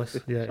for Wallace.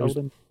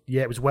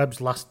 It was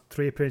Webb's last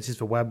 3 appearances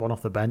for Webb, 1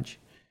 off the bench.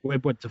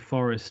 Webb went to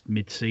Forest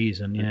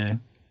mid-season, yeah.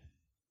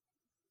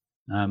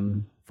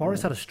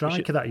 Forest had a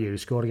striker that year who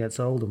scored against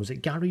Oldham. Was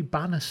it Gary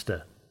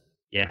Bannister?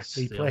 Yes.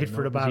 He played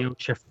for about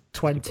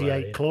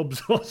 28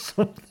 clubs or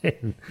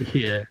something.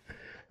 Yeah.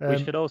 We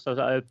should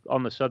also,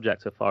 on the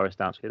subject of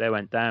Forest, actually, they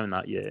went down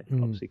that year.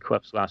 Obviously,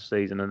 Clough's last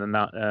season, and then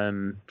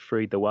that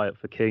freed the way up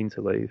for Keane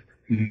to leave.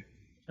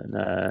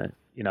 And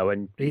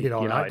when he did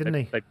all right, didn't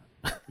he?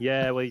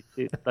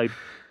 They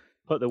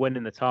put the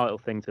winning the title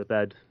thing to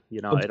bed.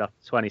 United after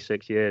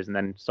 26 years, and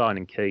then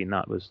signing Keane,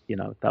 that was,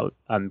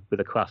 and with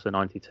the class of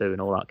 '92 and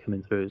all that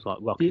coming through, it was like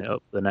rocking it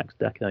up for the next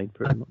decade,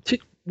 pretty much.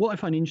 What I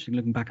find interesting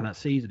looking back at that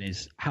season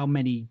is how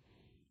many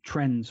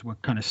trends were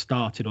kind of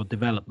started or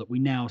developed that we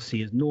now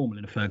see as normal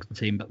in a Ferguson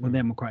team, but with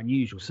them were quite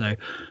unusual. So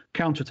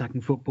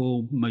counter-attacking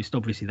football, most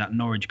obviously that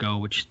Norwich goal,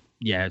 which,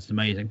 it's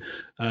amazing.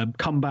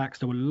 Comebacks,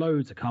 there were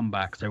loads of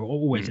comebacks. They were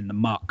always in the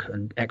muck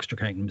and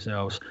extricating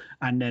themselves.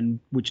 And then,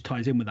 which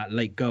ties in with that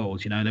late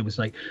goals, there was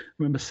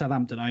remember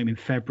Southampton home in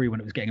February when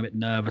it was getting a bit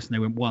nervous and they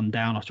went 1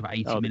 down after about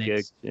 80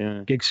 minutes.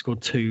 Giggs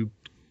scored 2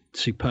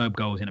 superb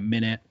goals in a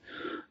minute.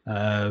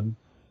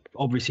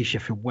 Obviously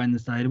Sheffield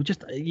Wednesday. There were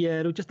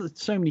just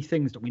so many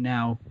things that we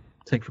now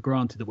take for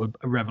granted that were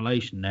a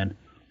revelation then.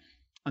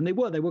 And they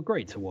were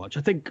great to watch.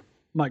 I think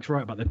Mike's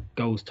right about the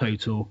goals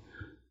total,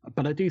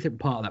 but I do think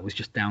part of that was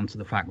just down to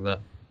the fact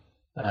that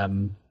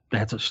they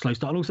had such a slow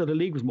start. And also the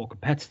league was more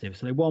competitive.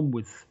 So they won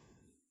with,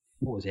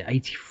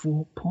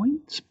 84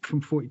 points from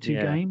 42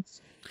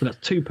 games? So that's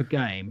 2 per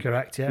game.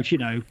 Correct, yeah. Which,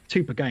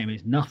 2 per game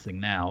is nothing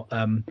now.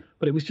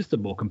 But it was just a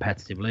more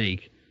competitive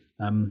league.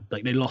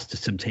 They lost to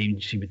some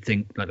teams you would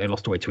think, they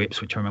lost away to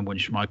Ipswich. I remember when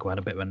Schmeichel had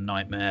a bit of a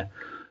nightmare.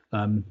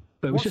 But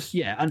it was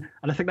and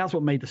I think that's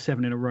what made the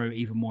 7 in a row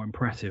even more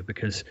impressive,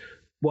 because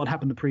what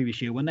happened the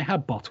previous year when they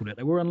had bottled it,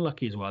 they were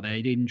unlucky as well. They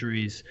had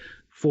injuries,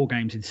 4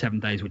 games in 7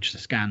 days, which is a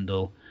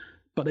scandal,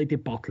 but they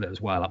did bottle it as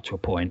well up to a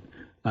point.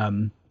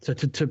 So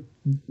to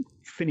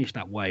finish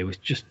that way was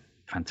just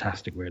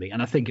fantastic, really.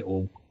 And I think it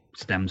all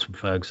stems from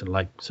Ferguson,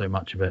 like so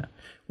much of it.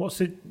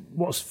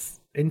 What's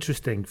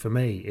interesting for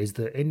me is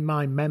that in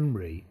my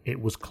memory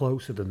it was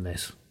closer than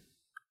this,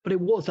 but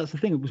that's the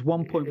thing, it was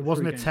 1 point. It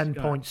wasn't a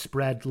 10-point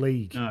spread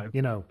league.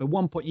 No, but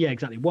 1 point,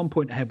 exactly, 1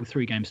 point ahead with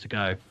 3 games to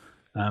go.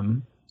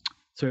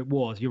 So it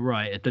was, you're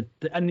right,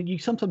 and you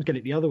sometimes get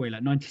it the other way,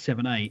 like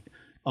 97-8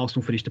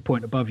 Arsenal finished a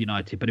point above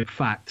United, but in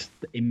fact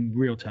in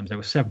real terms they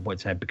were 7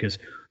 points ahead because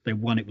they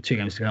won it with 2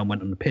 games to go and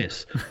went on the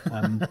piss.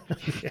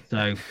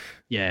 So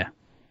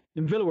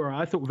in Villa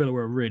I thought Villa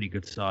were a really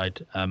good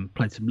side,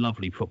 played some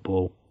lovely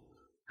football.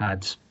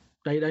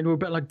 They were a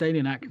bit like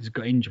Dalian Atkins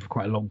got injured for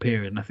quite a long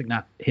period, and I think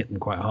that hit them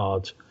quite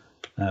hard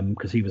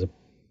because he was a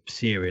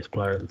serious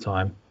player at the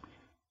time.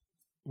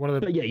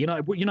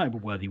 United were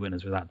worthy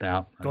winners without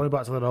doubt. Going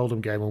back to that Oldham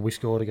game when we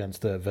scored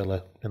against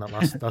Villa in that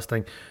last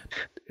thing,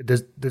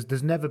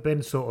 there's never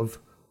been sort of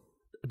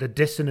the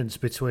dissonance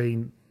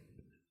between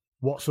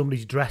what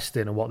somebody's dressed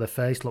in and what their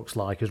face looks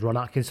like as Ron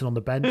Atkinson on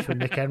the bench when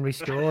Nick Henry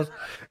scores,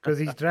 because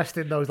he's dressed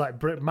in those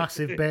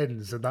massive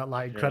bins and that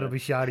incredibly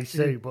shiny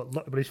suit,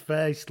 but his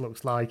face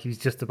looks like he's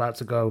just about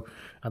to go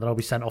and then I'll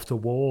be sent off to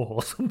war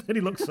or something.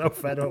 He looks so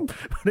fed up.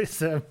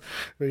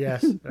 But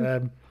yes.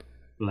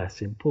 Bless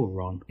him, poor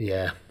Ron.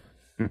 Yeah.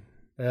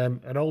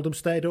 And Oldham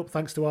stayed up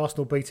thanks to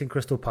Arsenal beating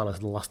Crystal Palace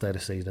on the last day of the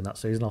season. That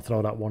season, I'll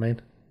throw that one in.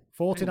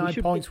 49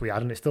 points we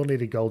had, and it still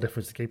needed goal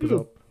difference to keep us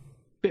up.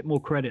 Bit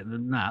more credit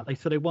than that.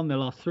 They won their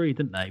last 3,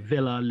 didn't they?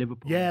 Villa,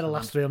 Liverpool. Yeah, the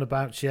last 3 on the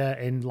bounce,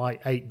 in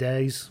 8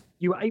 days.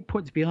 You were 8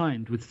 points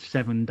behind with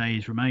 7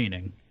 days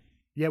remaining.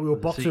 Yeah, we were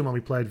bottom when we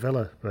played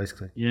Villa,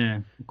 basically. Yeah,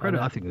 credit.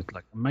 I think it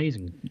was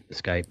amazing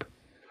escape.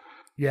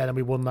 Yeah, then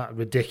we won that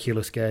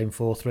ridiculous game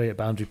 4-3 at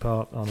Boundary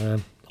Park on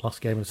the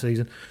last game of the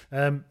season.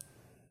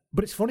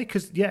 But it's funny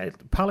because,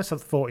 Palace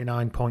had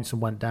 49 points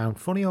and went down.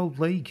 Funny old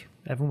league.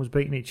 Everyone was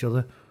beating each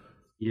other.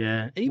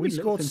 Yeah. We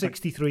scored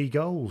 63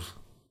 goals.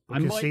 We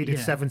conceded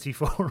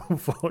 74,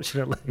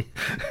 unfortunately.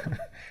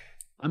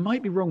 I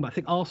might be wrong, but I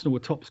think Arsenal were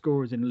top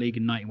scorers in the league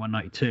in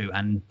 91-92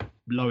 and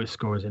lowest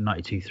scorers in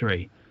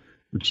 92-3,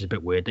 which is a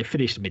bit weird. They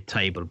finished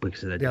mid-table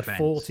because of their defence. They had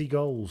 40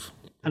 goals.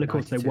 And, of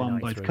course, they won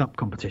both cup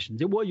competitions.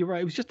 You're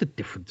right. It was just a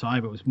different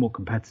time. It was more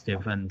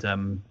competitive and,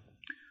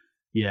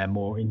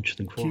 more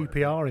interesting for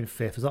QPR in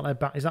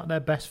 5th. Is that their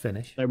best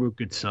finish? They were a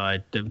good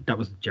side. That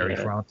was the Jerry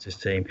Francis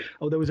team.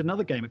 Oh, there was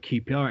another game at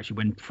QPR, actually,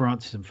 when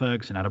Francis and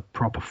Ferguson had a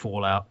proper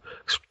fallout.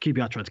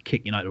 QPR tried to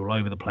kick United all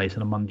over the place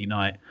on a Monday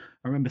night.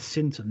 I remember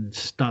Sinton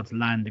studs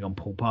landing on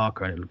Paul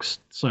Parker, and it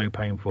looks so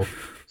painful.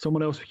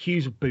 Someone else,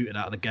 Hughes, was booted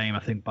out of the game, I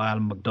think, by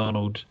Alan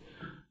McDonald.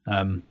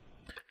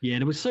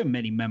 There was so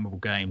many memorable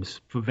games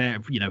for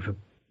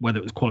whether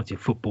it was quality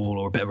of football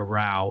or a bit of a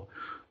row.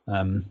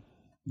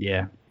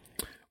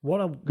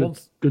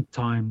 Good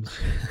times.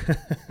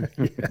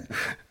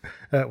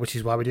 Which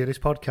is why we do this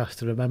podcast,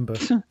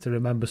 to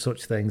remember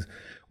such things.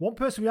 One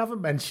person we haven't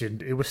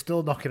mentioned who was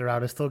still knocking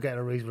around and still getting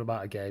a reasonable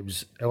amount of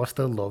games, who I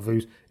still love,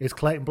 is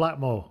Clayton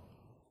Blackmore.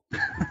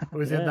 Who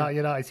was in that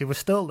United. He was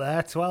still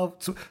there.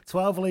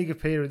 12 league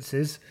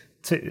appearances,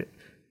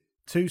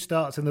 two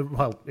starts in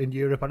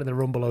Europe and in the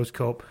Rumbelows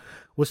Cup.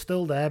 Was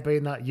still there,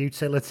 being that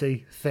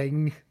utility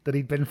thing that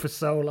he'd been for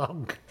so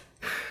long.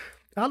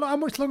 How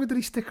much longer did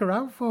he stick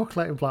around for,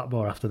 Clayton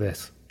Blackmore, after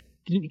this?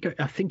 Didn't he go?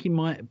 I think he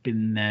might have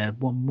been there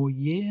one more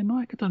year,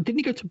 Mike. Didn't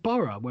he go to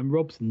Borough when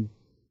Robson?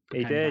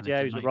 He did,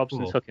 yeah.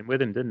 Robson took him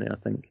with him, didn't he? I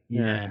think.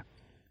 Yeah.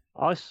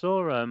 I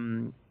saw.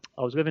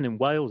 I was living in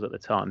Wales at the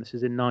time. This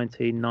is in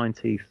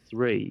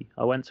 1993.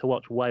 I went to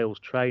watch Wales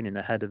training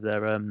ahead of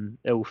their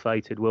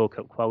ill-fated World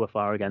Cup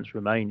qualifier against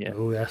Romania.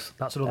 Oh yes,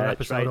 that's another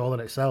episode all in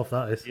itself.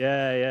 That is.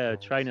 Yeah.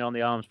 Training on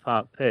the Arms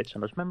Park pitch,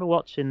 and I just remember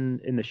watching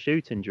in the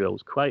shooting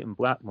drills, Clayton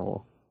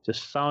Blackmore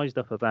just sized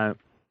up about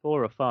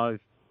 4 or 5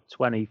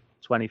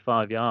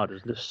 25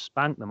 yarders, just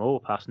spanked them all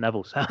past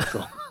Neville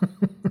Southall.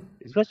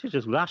 He's actually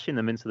just lashing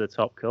them into the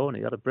top corner.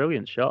 He had a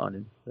brilliant shot on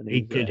him.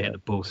 He did hit the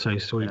ball so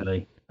sweetly.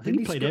 Yeah. I think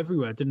he played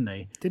everywhere, didn't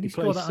he? Did he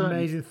score that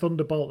amazing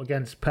thunderbolt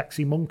against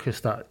Pexi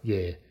Monkus that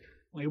year?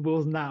 Well, it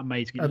wasn't that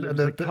amazing. It was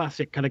a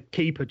classic kind of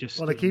keeper just.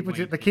 Well, the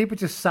keeper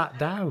just sat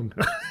down.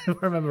 If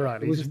I remember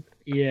rightly.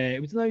 It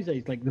was in those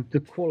days. Like the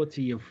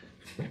quality of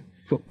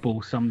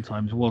football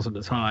sometimes wasn't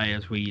as high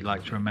as we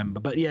like to remember.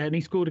 But yeah, and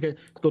he scored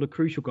a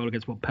crucial goal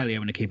against Montpellier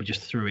when the keeper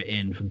just threw it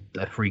in from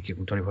a free kick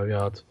from 25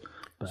 yards.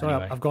 So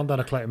anyway. I've gone down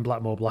a Clayton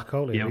Blackmore black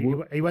hole. Yeah,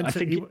 he went to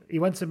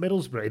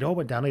Middlesbrough. It all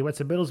went down. He went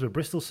to Middlesbrough,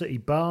 Bristol City,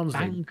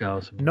 Barnsley,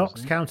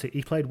 Notts County.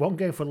 He played one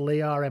game for Lee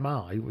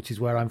RMI, which is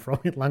where I'm from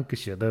in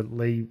Lancashire, the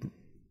Lee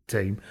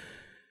team.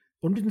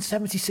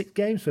 176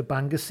 games for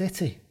Bangor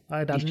City.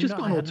 He's just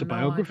got an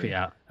autobiography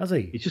out. Has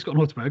he? He's just got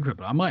an autobiography,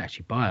 but I might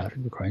actually buy it. I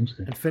think we're quite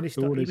interested. And finished.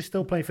 He was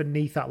still playing for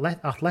Neath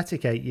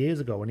Athletic 8 years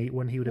ago when he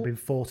would have been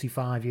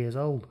 45 years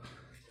old.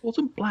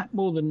 Wasn't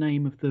Blackmore the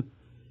name of the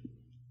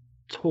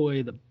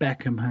toy that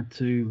Beckham had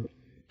to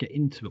get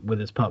into it with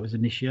as part of his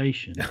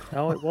initiation?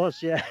 Oh, it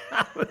was, yeah.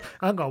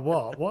 Hang on,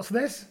 what? What's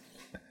this?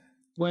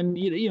 When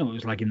it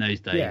was like in those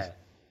days. Yeah,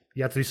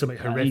 you had to do something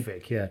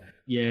horrific. Yeah,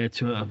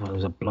 it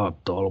was a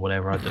blow-up doll or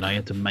whatever. I don't know. You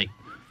had to make.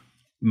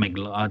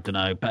 I don't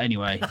know, but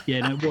anyway,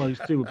 it was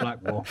to do with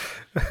Blackmore.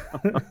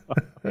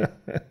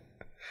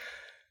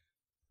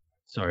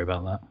 Sorry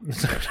about that.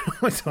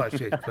 It's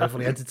actually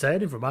perfectly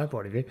entertaining from my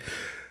point of view.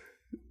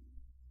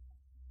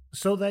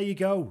 So there you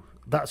go.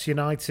 That's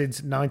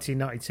United's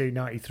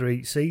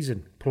 1992-93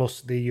 season, plus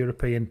the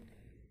European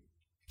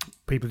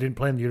people who didn't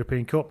play in the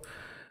European Cup.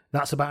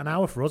 That's about an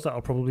hour for us.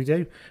 That'll probably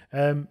do.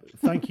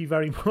 Thank you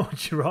very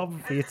much,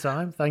 Rob, for your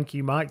time. Thank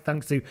you, Mike.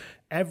 Thanks to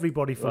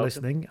everybody for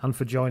listening and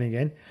for joining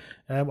in.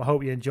 I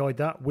hope you enjoyed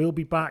that. We'll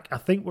be back. I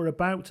think we're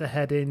about to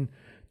head in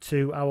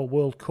to our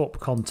World Cup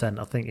content.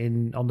 I think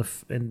in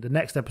the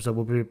next episode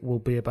will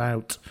be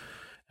about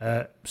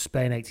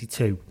Spain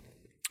 '82,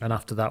 and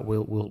after that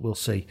we'll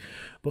see.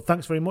 But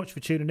thanks very much for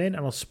tuning in,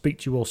 and I'll speak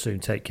to you all soon.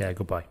 Take care.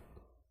 Goodbye.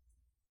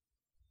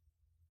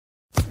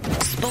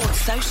 Sports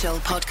Social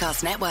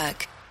Podcast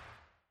Network.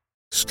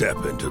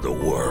 Step into the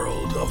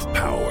world of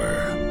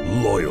power,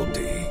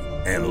 loyalty,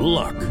 and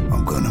luck.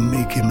 I'm going to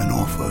make him an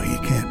offer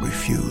he can't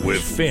refuse.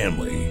 With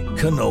family,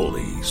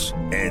 cannolis,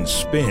 and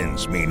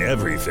spins mean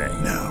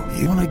everything. Now,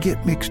 you want to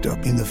get mixed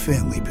up in the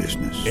family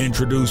business.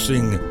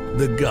 Introducing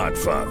The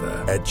Godfather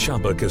at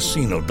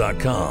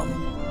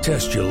ChumbaCasino.com.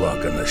 Test your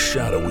luck in the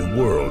shadowy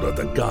world of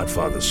The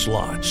Godfather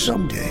slot.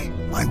 Someday,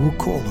 I will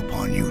call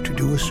upon you to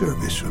do a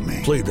service for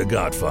me. Play The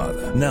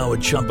Godfather, now at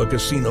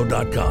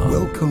ChumbaCasino.com.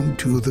 Welcome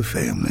to the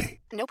family.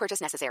 No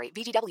purchase necessary.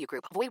 VGW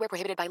Group. Void where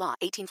prohibited by law.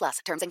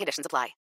 18+. Terms and conditions apply.